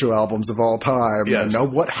influential albums of all time. Yes.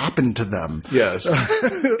 And what happened to them. Yes.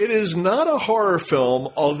 It is not a horror film,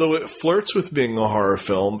 although it flirts with being a horror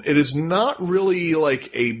film. It is not really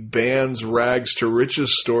a band's rags to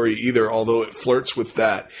riches story either, although it flirts with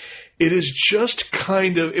that. It is just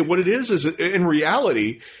kind of what it is in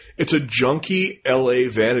reality, it's a junky LA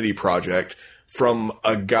vanity project from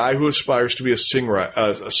a guy who aspires to be a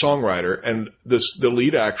songwriter, and the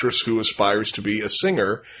lead actress who aspires to be a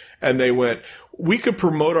singer. And they went, we could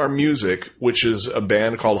promote our music, which is a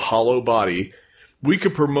band called Hollow Body. We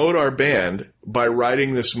could promote our band by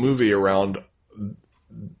writing this movie around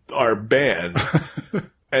our band.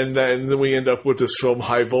 And then we end up with this film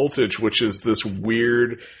High Voltage, which is this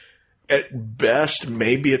weird, at best,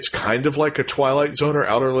 maybe it's kind of like a Twilight Zone or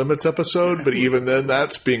Outer Limits episode, but even then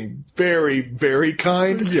that's being very, very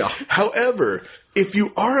kind. Yeah. However, if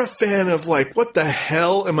you are a fan of like, what the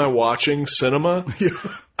hell am I watching cinema? Yeah.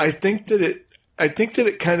 I think that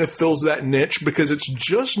it kind of fills that niche because it's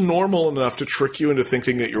just normal enough to trick you into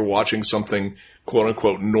thinking that you're watching something quote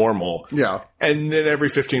unquote normal. Yeah. And then every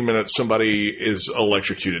 15 minutes somebody is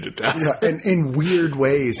electrocuted to death. Yeah, and in weird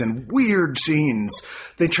ways and weird scenes.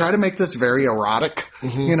 They try to make this very erotic,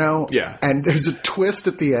 you know? Yeah. And there's a twist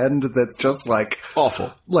at the end that's just like...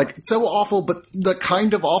 Awful. Like, so awful, but the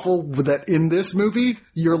kind of awful that in this movie,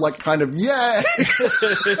 you're like kind of, yay!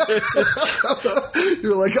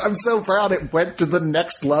 You're like, I'm so proud it went to the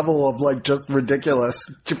next level of like just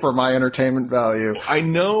ridiculous for my entertainment value. I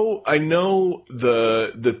know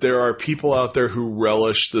that there are people out there who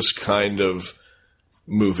relish this kind of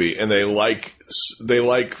movie, and they like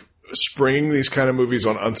springing these kind of movies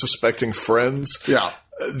on unsuspecting friends. Yeah.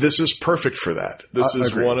 This is perfect for that. This is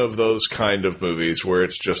agreed. one of those kind of movies where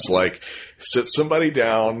it's just like, sit somebody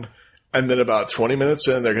down, and then about 20 minutes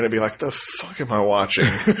in, they're going to be like, the fuck am I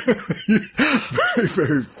watching? Very,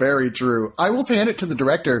 very, very true. I will hand it to the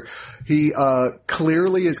director. He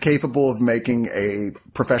clearly is capable of making a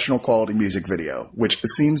professional quality music video, which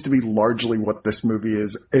seems to be largely what this movie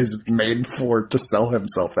is made for, to sell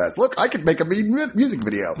himself as. Look, I could make a music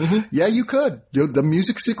video. Mm-hmm. Yeah, you could. The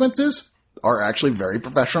music sequences are actually very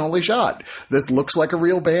professionally shot. This looks like a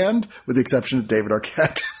real band, with the exception of David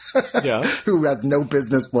Arquette. Yeah. Who has no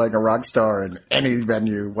business playing a rock star in any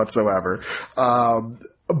venue whatsoever.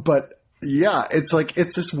 But yeah, it's like,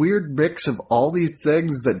 it's this weird mix of all these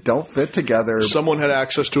things that don't fit together. Someone had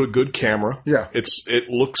access to a good camera. Yeah. It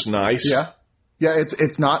looks nice. Yeah. Yeah.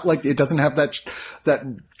 It's not like, it doesn't have that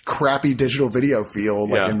crappy digital video feel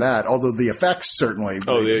like in that, although the effects certainly.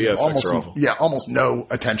 Oh, yeah, effects almost, are awful. Yeah. Almost no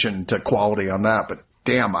attention to quality on that, but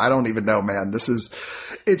damn, I don't even know, man.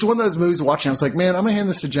 It's one of those movies watching. I was like, man, I'm going to hand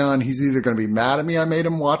this to John. He's either going to be mad at me I made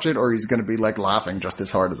him watch it, or he's going to be like laughing just as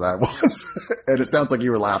hard as I was. And it sounds like you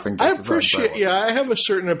were laughing just as hard as I was. Yeah, I have a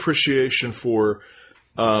certain appreciation for,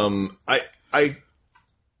 I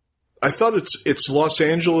thought it's Los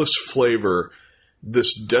Angeles flavor,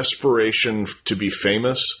 this desperation to be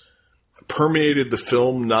famous, permeated the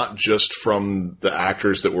film, not just from the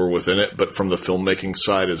actors that were within it, but from the filmmaking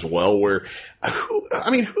side as well, where,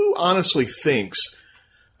 who honestly thinks,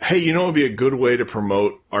 hey, you know, it would be a good way to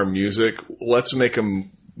promote our music. Let's make a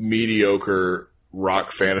mediocre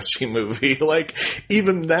rock fantasy movie. Like,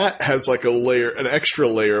 even that has like an extra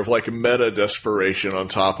layer of like meta desperation on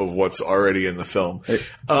top of what's already in the film. Hey.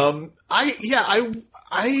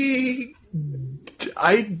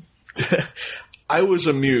 I was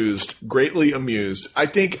amused, greatly amused. I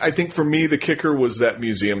think for me, the kicker was that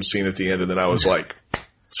museum scene at the end, and then I was like,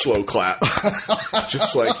 slow clap.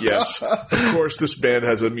 Just like, yes, of course this band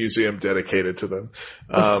has a museum dedicated to them.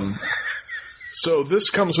 So this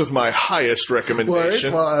comes with my highest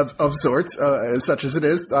recommendation. Well, of sorts, such as it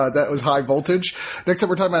is. That was High Voltage. Next up,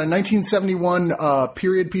 we're talking about a 1971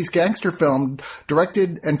 period piece gangster film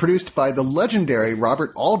directed and produced by the legendary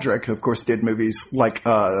Robert Aldrich, who, of course, did movies like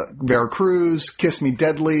Veracruz, Kiss Me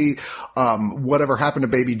Deadly, Whatever Happened to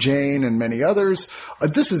Baby Jane, and many others.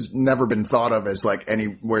 This has never been thought of as like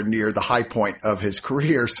anywhere near the high point of his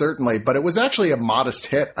career, certainly, but it was actually a modest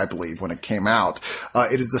hit, I believe, when it came out.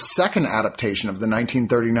 It is the second adaptation of the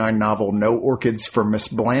 1939 novel No Orchids for Miss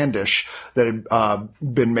Blandish that had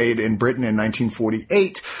been made in Britain in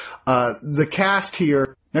 1948. The cast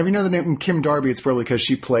here, now if you know the name Kim Darby, it's probably because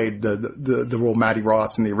she played the role Maddie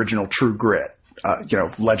Ross in the original True Grit.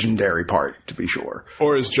 Legendary part, to be sure.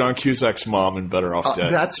 Or as John Cusack's mom in Better Off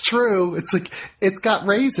Dead. That's true. It's like, it's got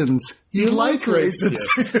raisins. You like raisins.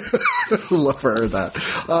 Yes. Love her that.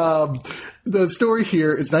 The story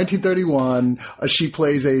here is 1931. She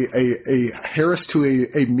plays a heiress to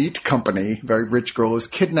a meat company, very rich girl, who's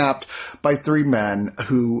kidnapped by three men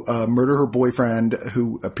who murder her boyfriend,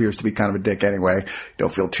 who appears to be kind of a dick anyway.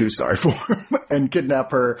 Don't feel too sorry for him. And kidnap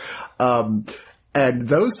her. And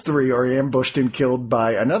those three are ambushed and killed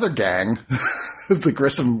by another gang,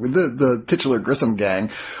 the titular Grissom gang,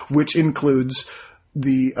 which includes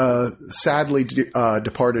sadly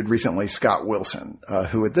departed recently Scott Wilson,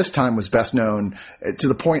 who at this time was best known to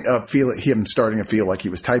the point of him starting to feel like he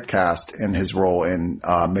was typecast in his role in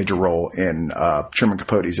major role in Truman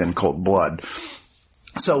Capote's In Cold Blood.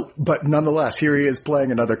 So, but nonetheless, here he is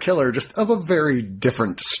playing another killer, just of a very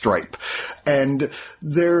different stripe, and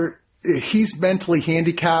he's mentally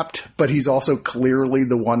handicapped, but he's also clearly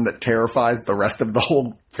the one that terrifies the rest of the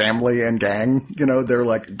whole family and gang. You know, they're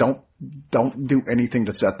like, don't do anything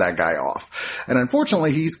to set that guy off. And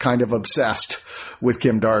unfortunately, he's kind of obsessed with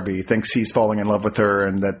Kim Darby, thinks he's falling in love with her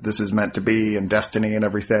and that this is meant to be and destiny and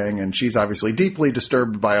everything. And she's obviously deeply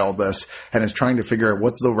disturbed by all this and is trying to figure out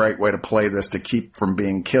what's the right way to play this to keep from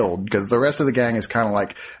being killed. Because the rest of the gang is kind of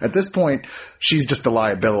like, at this point, she's just a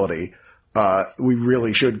liability. We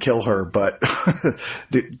really should kill her, but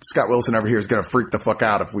Scott Wilson over here is going to freak the fuck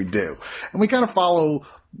out if we do. And we kind of follow,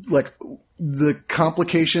 like, the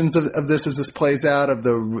complications of this as this plays out, of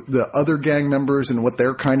the other gang members and what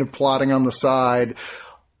they're kind of plotting on the side.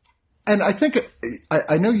 And I think,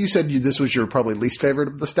 I know you said this was your probably least favorite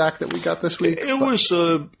of the stack that we got this week. It was,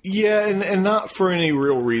 and not for any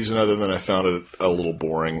real reason other than I found it a little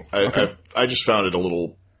boring. Okay. I just found it a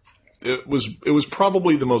little... It was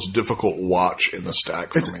probably the most difficult watch in the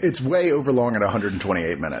stack for me. It's way over long at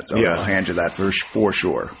 128 minutes. I'll hand you that for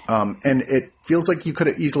sure. And it feels like you could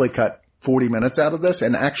have easily cut 40 minutes out of this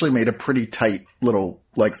and actually made a pretty tight little,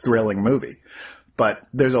 like, thrilling movie. But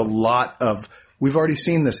there's a lot of, we've already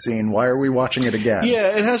seen this scene. Why are we watching it again?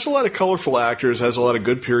 Yeah, it has a lot of colorful actors, has a lot of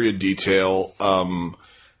good period detail.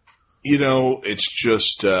 It's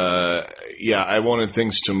just, I wanted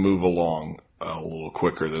things to move along a little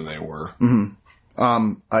quicker than they were.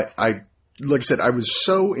 Mm-hmm. I like I said, I was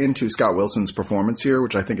so into Scott Wilson's performance here,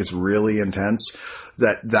 which I think is really intense,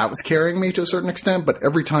 that was carrying me to a certain extent. But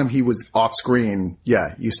every time he was off screen,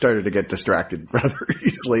 you started to get distracted rather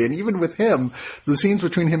easily. And even with him, the scenes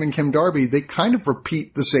between him and Kim Darby, they kind of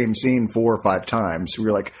repeat the same scene 4 or 5 times.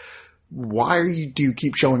 We're like, why do you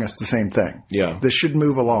keep showing us the same thing? Yeah. This should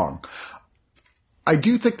move along. I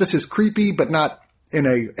do think this is creepy, but not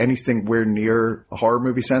in anything where near a horror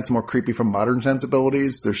movie sense, more creepy from modern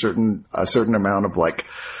sensibilities. There's a certain amount of, like,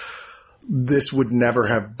 this would never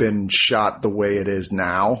have been shot the way it is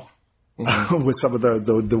now. Mm-hmm. With some of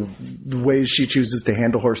the ways she chooses to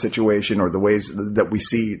handle her situation, or the ways that we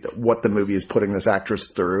see what the movie is putting this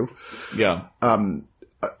actress through. Yeah.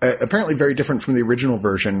 Apparently very different from the original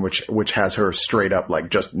version, which has her straight up, like,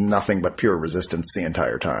 just nothing but pure resistance the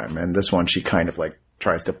entire time. And this one, she kind of, like,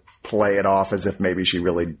 tries to play it off as if maybe she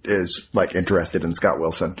really is, like, interested in Scott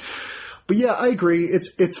Wilson. But yeah, I agree.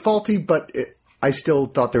 It's faulty, but I still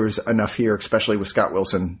thought there was enough here, especially with Scott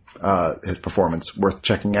Wilson, his performance, worth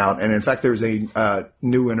checking out. And in fact, there's a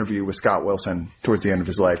new interview with Scott Wilson towards the end of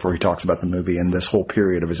his life where he talks about the movie and this whole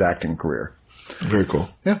period of his acting career. Very cool.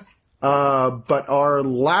 Yeah. But our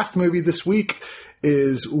last movie this week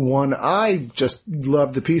is one I just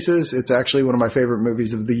love to pieces. It's actually one of my favorite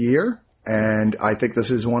movies of the year. And I think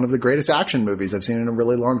this is one of the greatest action movies I've seen in a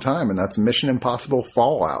really long time, and that's Mission Impossible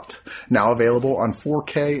Fallout, now available on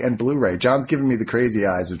 4K and Blu-ray. John's giving me the crazy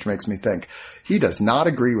eyes, which makes me think he does not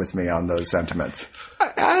agree with me on those sentiments.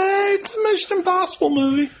 It's a Mission Impossible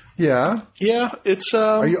movie. Yeah. Yeah, it's...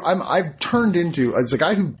 I've turned into... As a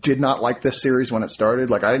guy who did not like this series when it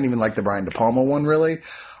started, like, I didn't even like the Brian De Palma one, really.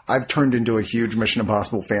 I've turned into a huge Mission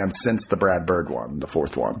Impossible fan since the Brad Bird one, the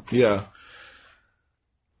 4th one. Yeah.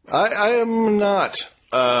 I am not.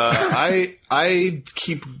 I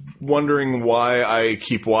keep wondering why I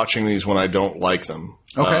keep watching these when I don't like them.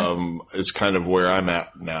 Okay. Is kind of where I'm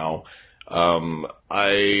at now.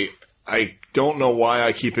 I don't know why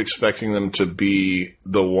I keep expecting them to be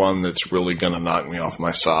the one that's really going to knock me off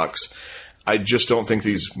my socks. I just don't think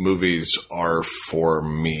these movies are for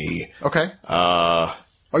me. Okay.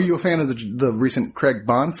 Are you a fan of the recent Craig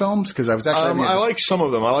Bond films? Because I was actually... I like some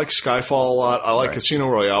of them. I like Skyfall a lot. I like Casino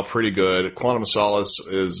Royale pretty good. Quantum of Solace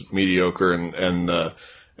is mediocre,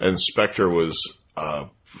 and Spectre was... I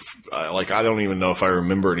don't even know if I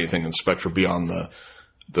remember anything in Spectre beyond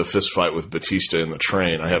the fist fight with Batista in the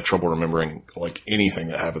train. I have trouble remembering, like, anything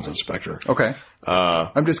that happens in Spectre. Okay.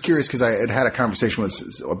 I'm just curious because I had a conversation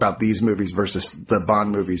about these movies versus the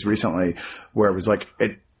Bond movies recently, where it was like...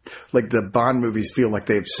 Like, the Bond movies feel like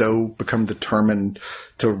they've so become determined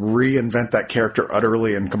to reinvent that character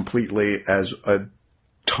utterly and completely as a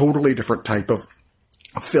totally different type of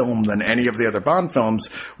film than any of the other Bond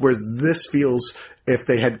films, whereas this feels, if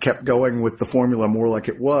they had kept going with the formula more like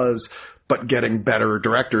it was, but getting better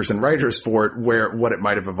directors and writers for it, what it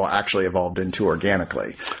might have actually evolved into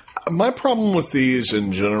organically. My problem with these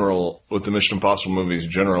in general, with the Mission Impossible movies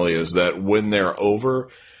generally, is that when they're over,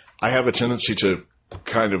 I have a tendency to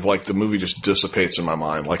kind of like the movie just dissipates in my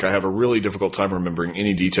mind. Like I have a really difficult time remembering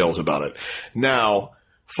any details about it. Now,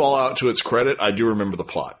 Fallout, to its credit, I do remember the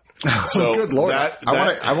plot. So good Lord.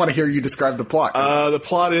 I want to hear you describe the plot. The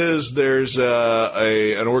plot is there's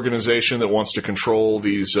an organization that wants to control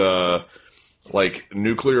these like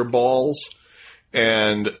nuclear balls,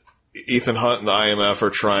 and Ethan Hunt and the IMF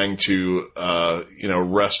are trying to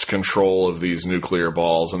wrest control of these nuclear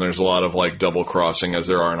balls, and there's a lot of like double crossing, as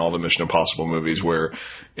there are in all the Mission Impossible movies, where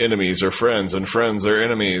enemies are friends and friends are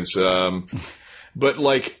enemies. But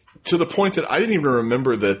like to the point that I didn't even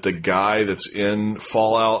remember that the guy that's in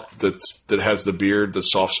Fallout that has the beard, the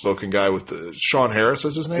soft spoken guy with the Sean Harris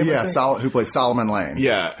is his name. Yeah, who plays Solomon Lane.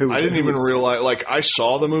 Yeah, I didn't even realize. Like I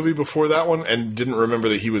saw the movie before that one and didn't remember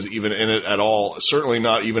that he was even in it at all. Certainly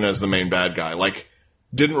not even as the main bad guy. Like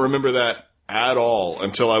didn't remember that at all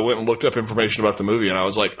until I went and looked up information about the movie, and I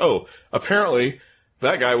was like, oh, apparently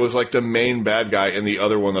that guy was like the main bad guy in the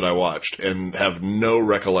other one that I watched, and have no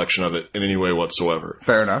recollection of it in any way whatsoever.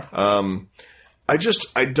 Fair enough.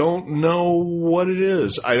 I don't know what it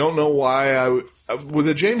is. I don't know why with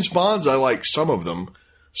the James Bonds, I like some of them.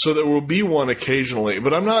 So there will be one occasionally,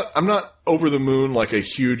 but I'm not over the moon like a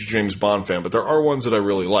huge James Bond fan, but there are ones that I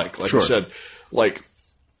really like. Like sure. I said, like,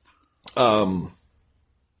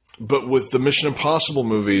 but with the Mission Impossible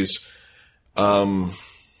movies,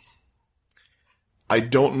 I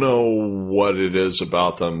don't know what it is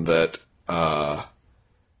about them that I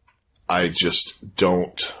just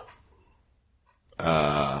don't.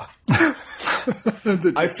 I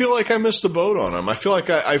feel like I missed the boat on them. I feel like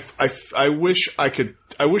I wish I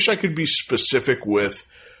could be specific with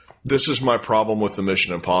this is my problem with the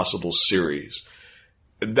Mission Impossible series.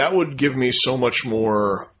 That would give me so much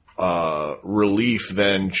more relief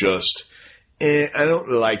than just I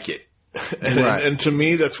don't like it. And to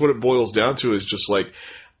me, that's what it boils down to, is just like,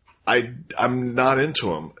 I'm not into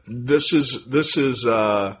them. This is,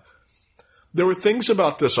 there were things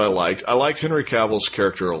about this I liked. I liked Henry Cavill's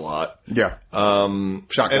character a lot. Yeah. And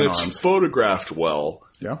it's photographed well.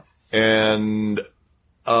 Yeah. And,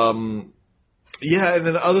 and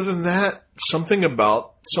then other than that, something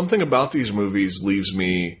about these movies leaves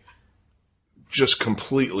me just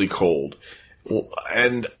completely cold.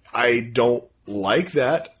 And I don't like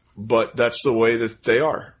that. But that's the way that they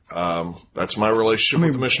are. That's my relationship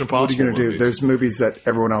with the Mission Impossible. What are you going to movies. do? There's movies that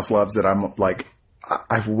everyone else loves that I'm like,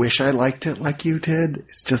 I wish I liked it like you did.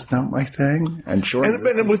 It's just not my thing. And sure.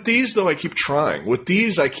 And with these, though, I keep trying. With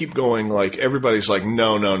these, I keep going like, everybody's like,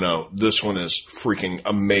 no. This one is freaking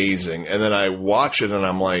amazing. And then I watch it and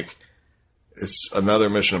I'm like, it's another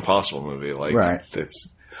Mission Impossible movie. Like, right.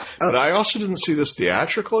 But I also didn't see this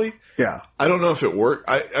theatrically. Yeah. I don't know if it worked.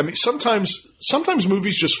 I mean, sometimes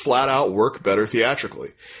movies just flat out work better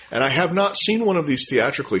theatrically. And I have not seen one of these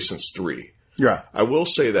theatrically since 3. Yeah. I will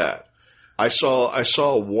say that. I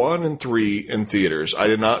saw 1 and 3 in theaters. I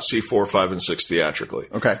did not see 4, 5, and 6 theatrically.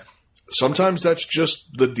 Okay. Sometimes that's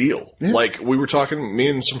just the deal. Yeah. Like me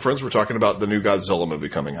and some friends were talking about the new Godzilla movie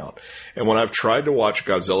coming out. And when I've tried to watch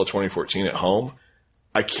Godzilla 2014 at home,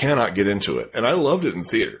 I cannot get into it. And I loved it in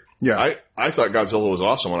theater. Yeah. I thought Godzilla was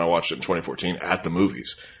awesome when I watched it in 2014 at the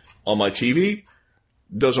movies. On my TV,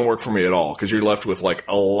 doesn't work for me at all, because you're left with like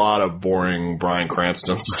a lot of boring Bryan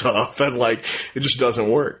Cranston stuff, and like it just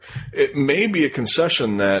doesn't work. It may be a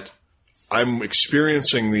concession that I'm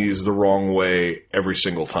experiencing these the wrong way every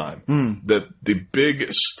single time. That the big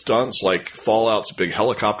stunts like Fallout's big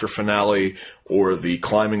helicopter finale, or the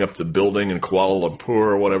climbing up the building in Kuala Lumpur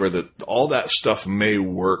or whatever, that all that stuff may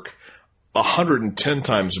work 110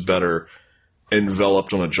 times better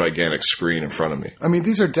enveloped on a gigantic screen in front of me. I mean,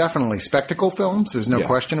 these are definitely spectacle films. There's no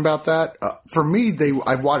question about that. For me,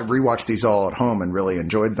 I've rewatched these all at home and really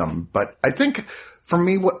enjoyed them. But I think for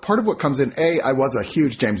me, part of what comes in, I was a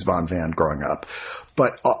huge James Bond fan growing up.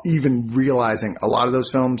 But even realizing a lot of those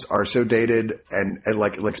films are so dated, and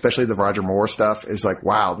like especially the Roger Moore stuff is like,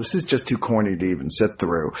 wow, this is just too corny to even sit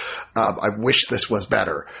through. I wish this was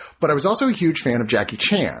better. But I was also a huge fan of Jackie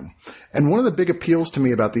Chan. And one of the big appeals to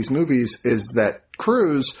me about these movies is that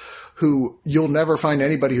Cruise, who you'll never find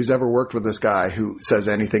anybody who's ever worked with this guy who says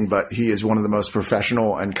anything but he is one of the most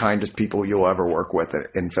professional and kindest people you'll ever work with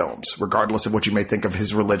in films, regardless of what you may think of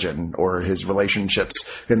his religion or his relationships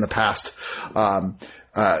in the past, on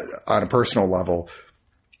a personal level.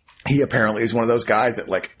 He apparently is one of those guys that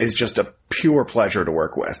like is just a pure pleasure to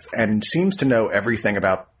work with and seems to know everything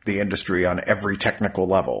about the industry on every technical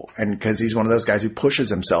level. And because he's one of those guys who pushes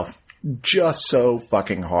himself just so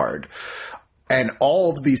fucking hard. And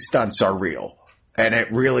all of these stunts are real. And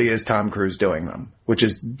it really is Tom Cruise doing them, which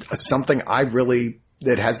is something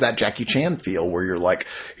it has that Jackie Chan feel where you're like,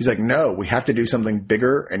 he's like, no, we have to do something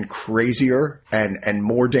bigger and crazier and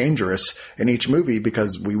more dangerous in each movie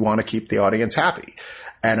because we want to keep the audience happy.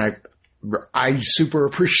 And I super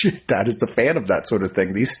appreciate that as a fan of that sort of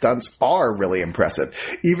thing. These stunts are really impressive.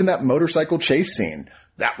 Even that motorcycle chase scene,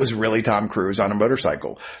 that was really Tom Cruise on a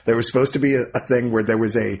motorcycle. There was supposed to be a thing where there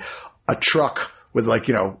was a truck with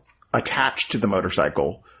attached to the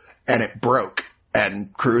motorcycle and it broke.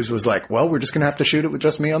 And Cruise was like, well, we're just going to have to shoot it with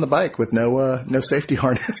just me on the bike with no safety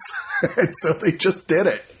harness. And so they just did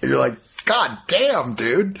it. And you're like, God damn,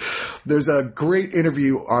 dude. There's a great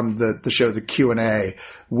interview on the show, The Q&A,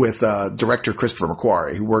 with director Christopher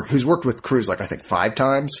McQuarrie, who's worked with Cruise I think 5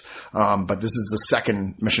 times. But this is the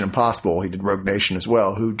second Mission Impossible. He did Rogue Nation as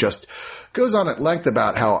well, who just goes on at length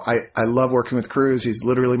about how I love working with Cruise. He's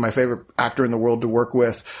literally my favorite actor in the world to work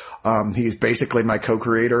with. He's basically my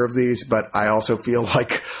co-creator of these, but I also feel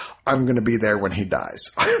like I'm going to be there when he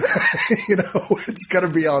dies. It's going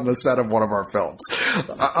to be on the set of one of our films.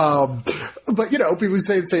 But people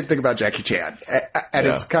say the same thing about Jackie Chan. And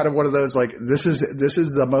It's kind of one of those, this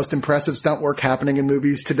is the most impressive stunt work happening in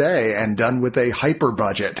movies today and done with a hyper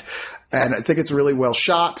budget. And I think it's really well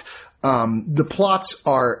shot. The plots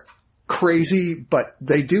are crazy, but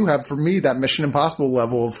they do have, for me, that Mission Impossible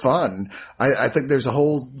level of fun. I think there's a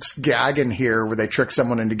whole gag in here where they trick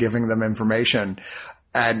someone into giving them information.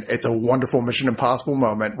 And it's a wonderful Mission Impossible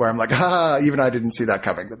moment where I'm like, even I didn't see that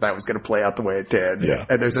coming, that was going to play out the way it did. Yeah.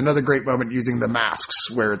 And there's another great moment using the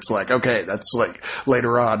masks where it's like, okay, that's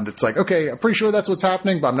later on. It's like, okay, I'm pretty sure that's what's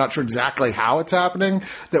happening, but I'm not sure exactly how it's happening.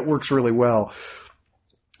 That works really well.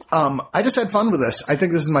 I just had fun with this. I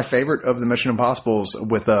think this is my favorite of the Mission Impossibles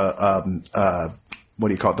with what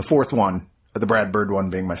do you call it? The fourth one, the Brad Bird one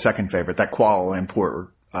being my second favorite. That Kuala Lumpur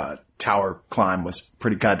tower climb was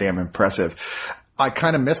pretty goddamn impressive. I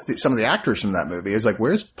kind of missed some of the actors from that movie. I was like,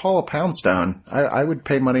 where's Paula Poundstone? I would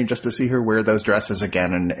pay money just to see her wear those dresses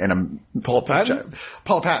again in a Paula Patton?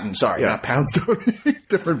 Paula Patton, sorry, not Poundstone.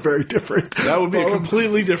 Different, very different. That would be a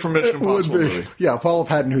completely different Mission Impossible movie. Yeah, Paula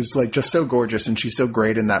Patton, who's just so gorgeous and she's so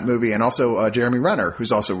great in that movie. And also Jeremy Renner,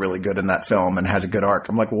 who's also really good in that film and has a good arc.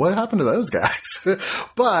 I'm like, what happened to those guys?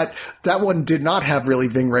 But that one did not have really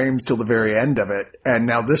Ving Rhames till the very end of it. And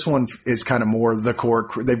now this one is kind of more the core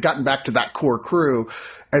crew. They've gotten back to that core crew.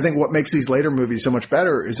 I think what makes these later movies so much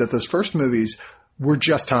better is that those first movies were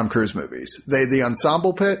just Tom Cruise movies. The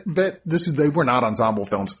ensemble bit, they were not ensemble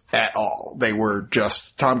films at all. They were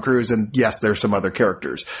just Tom Cruise and yes, there's some other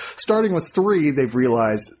characters. Starting with 3, they've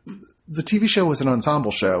realized the TV show was an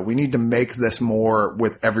ensemble show. We need to make this more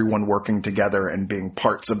with everyone working together and being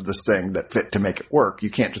parts of this thing that fit to make it work. You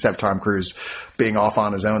can't just have Tom Cruise being off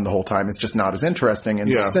on his own the whole time. It's just not as interesting.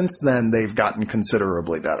 And since then, they've gotten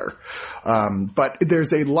considerably better. But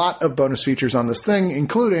there's a lot of bonus features on this thing,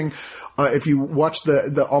 including if you watch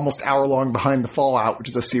the almost hour-long Behind the Fallout, which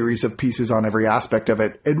is a series of pieces on every aspect of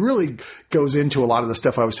it, it really goes into a lot of the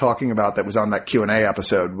stuff I was talking about that was on that Q&A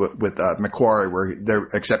episode with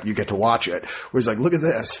McQuarrie, except you get to watch it, where he's like, look at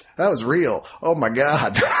this. That was real. Oh, my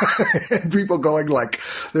God. And people going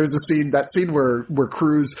there's that scene where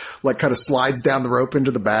Cruise kind of slides down the rope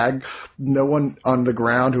into the bag. No one on the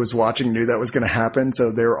ground who was watching knew that was going to happen.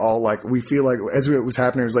 So they're all we feel like, as it was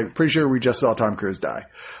happening, it was pretty sure we just saw Tom Cruise die.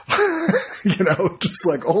 Just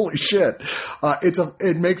holy shit.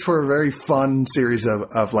 It makes for a very fun series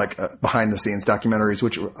of behind the scenes documentaries,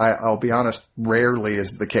 which I'll be honest, rarely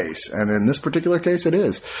is the case. And in this particular case, it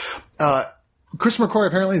is. Chris McCoy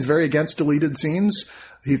apparently is very against deleted scenes.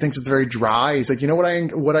 He thinks it's very dry. He's like, you know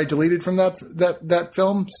what I deleted from that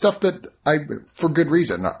film? Stuff that for good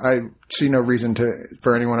reason. I see no reason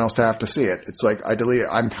for anyone else to have to see it. It's I deleted it.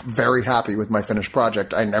 I'm very happy with my finished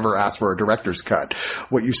project. I never asked for a director's cut.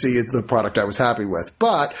 What you see is the product I was happy with.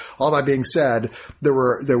 But all that being said, there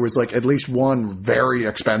was at least one very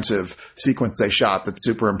expensive sequence they shot that's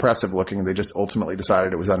super impressive looking. They just ultimately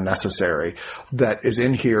decided it was unnecessary. That is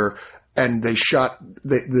in here. And they shot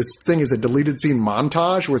this thing is a deleted scene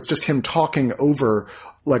montage where it's just him talking over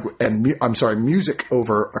music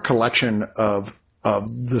over a collection of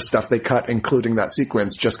the stuff they cut, including that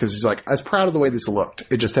sequence, just because he's I was proud of the way this looked.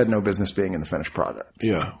 It just had no business being in the finished project.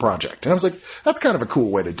 And I was like, that's kind of a cool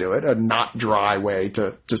way to do it, a not dry way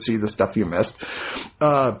to see the stuff you missed.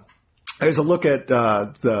 There's a look at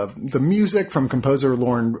the music from composer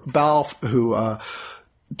Lauren Balfe, who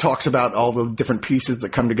talks about all the different pieces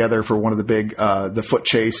that come together for one of the big the foot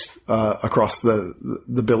chase across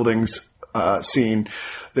the buildings scene.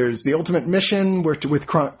 There's the ultimate mission with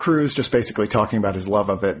Cruise just basically talking about his love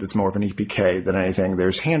of it. It's more of an EPK than anything.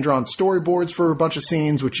 There's hand-drawn storyboards for a bunch of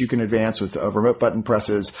scenes, which you can advance with remote button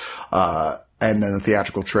presses, and then the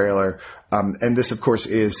theatrical trailer. And this, of course,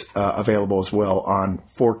 is available as well on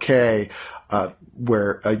 4K,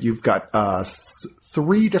 where you've got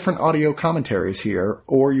 3 different audio commentaries here,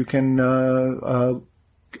 or you can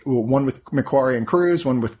one with Macquarie and Cruise,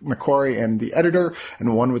 one with Macquarie and the editor,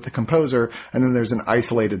 and one with the composer. And then there's an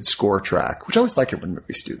isolated score track, which I always like it when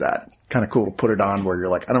movies do that. Kind of cool to put it on where you're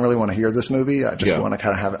like, I don't really want to hear this movie. I just want to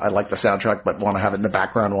kind of have it. I like the soundtrack, but want to have it in the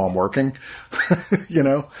background while I'm working, you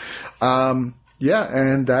know? Yeah,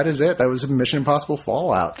 and that is it. That was Mission Impossible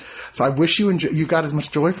Fallout. So I wish you got as much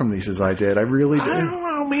joy from these as I did. I really did. I don't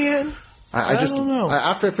know, man. I just don't know.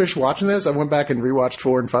 After I finished watching this, I went back and rewatched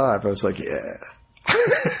 4 and 5. I was like, yeah.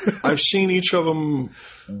 I've seen each of them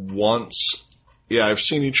once. Yeah, I've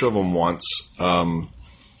seen each of them once. And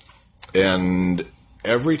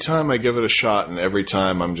every time I give it a shot, and every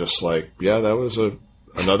time I'm just like, yeah, that was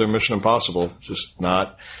another Mission Impossible. Just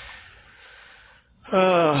not,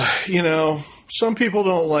 you know, some people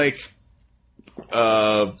don't like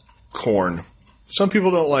corn. Some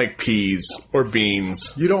people don't like peas or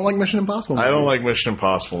beans. You don't like Mission Impossible movies? I don't like Mission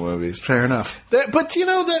Impossible movies. Fair enough. But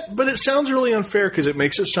it sounds really unfair because it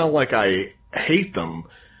makes it sound like I hate them,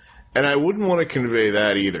 and I wouldn't want to convey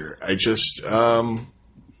that either. I just end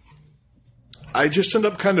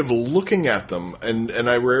up kind of looking at them, and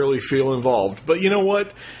I rarely feel involved. But you know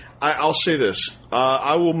what? I'll say this: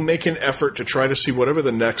 I will make an effort to try to see whatever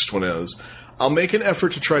the next one is. I'll make an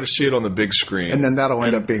effort to try to see it on the big screen, and then that'll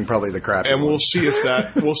end up being probably the crappy one. And we'll see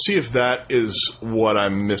if that is what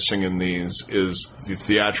I'm missing in these is the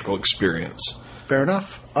theatrical experience. Fair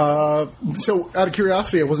enough. So, out of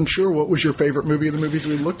curiosity, I wasn't sure what was your favorite movie of the movies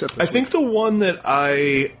we looked at. I think the one that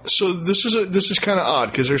this is kind of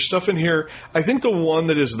odd because there's stuff in here. I think the one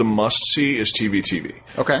that is the must see is TV.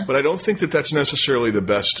 Okay, but I don't think that that's necessarily the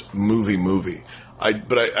best movie.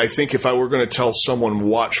 I think if I were going to tell someone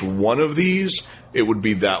watch one of these, it would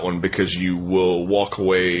be that one because you will walk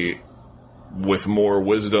away with more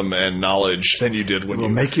wisdom and knowledge than you did when you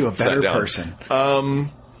make you a better person.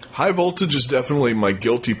 High Voltage is definitely my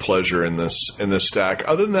guilty pleasure in this stack.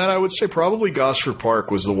 Other than that, I would say probably Gosford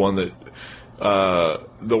Park was the one that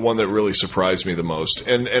really surprised me the most.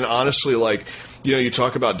 And honestly, like, you know, you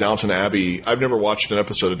talk about Downton Abbey. I've never watched an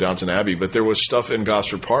episode of Downton Abbey, but there was stuff in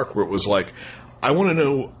Gosford Park where it was like, I want to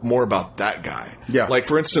know more about that guy. Yeah. Like,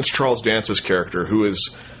 for instance, Charles Dance's character, who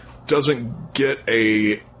doesn't get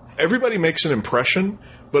everybody makes an impression,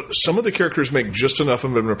 but some of the characters make just enough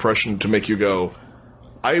of an impression to make you go,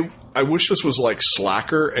 I wish this was like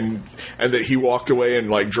Slacker and that he walked away and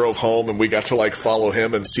like drove home and we got to like follow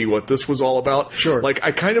him and see what this was all about. Sure. Like,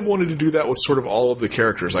 I kind of wanted to do that with sort of all of the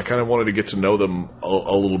characters. I kind of wanted to get to know them a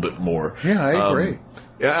little bit more. Yeah, I agree.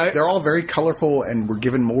 Yeah, they're all very colorful, and we're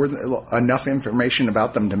given enough information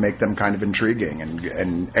about them to make them kind of intriguing.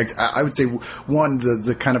 And I would say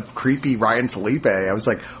the kind of creepy Ryan Felipe. I was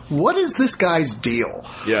like, what is this guy's deal?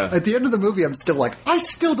 Yeah. At the end of the movie, I'm still like, I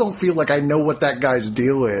still don't feel like I know what that guy's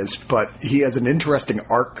deal is, but he has an interesting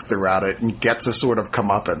arc throughout it and gets a sort of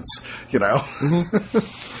comeuppance, you know. Mm-hmm.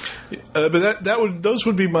 But those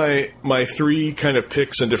would be my 3 kind of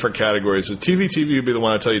picks in different categories. The TV would be the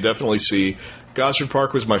one I tell you definitely see. Gosford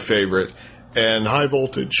Park was my favorite, and High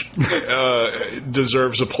Voltage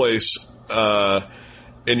deserves a place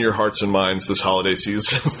in your hearts and minds this holiday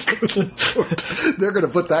season. They're going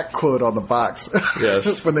to put that quote on the box.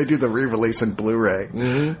 Yes. When they do the re-release in Blu-ray.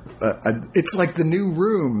 Mm-hmm. It's like the new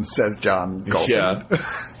room, says John Golson. Yeah.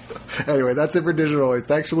 Anyway, that's it for Digital Always.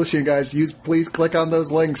 Thanks for listening, guys. Please click on those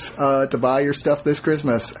links to buy your stuff this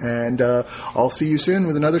Christmas. And I'll see you soon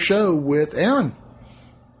with another show with Aaron.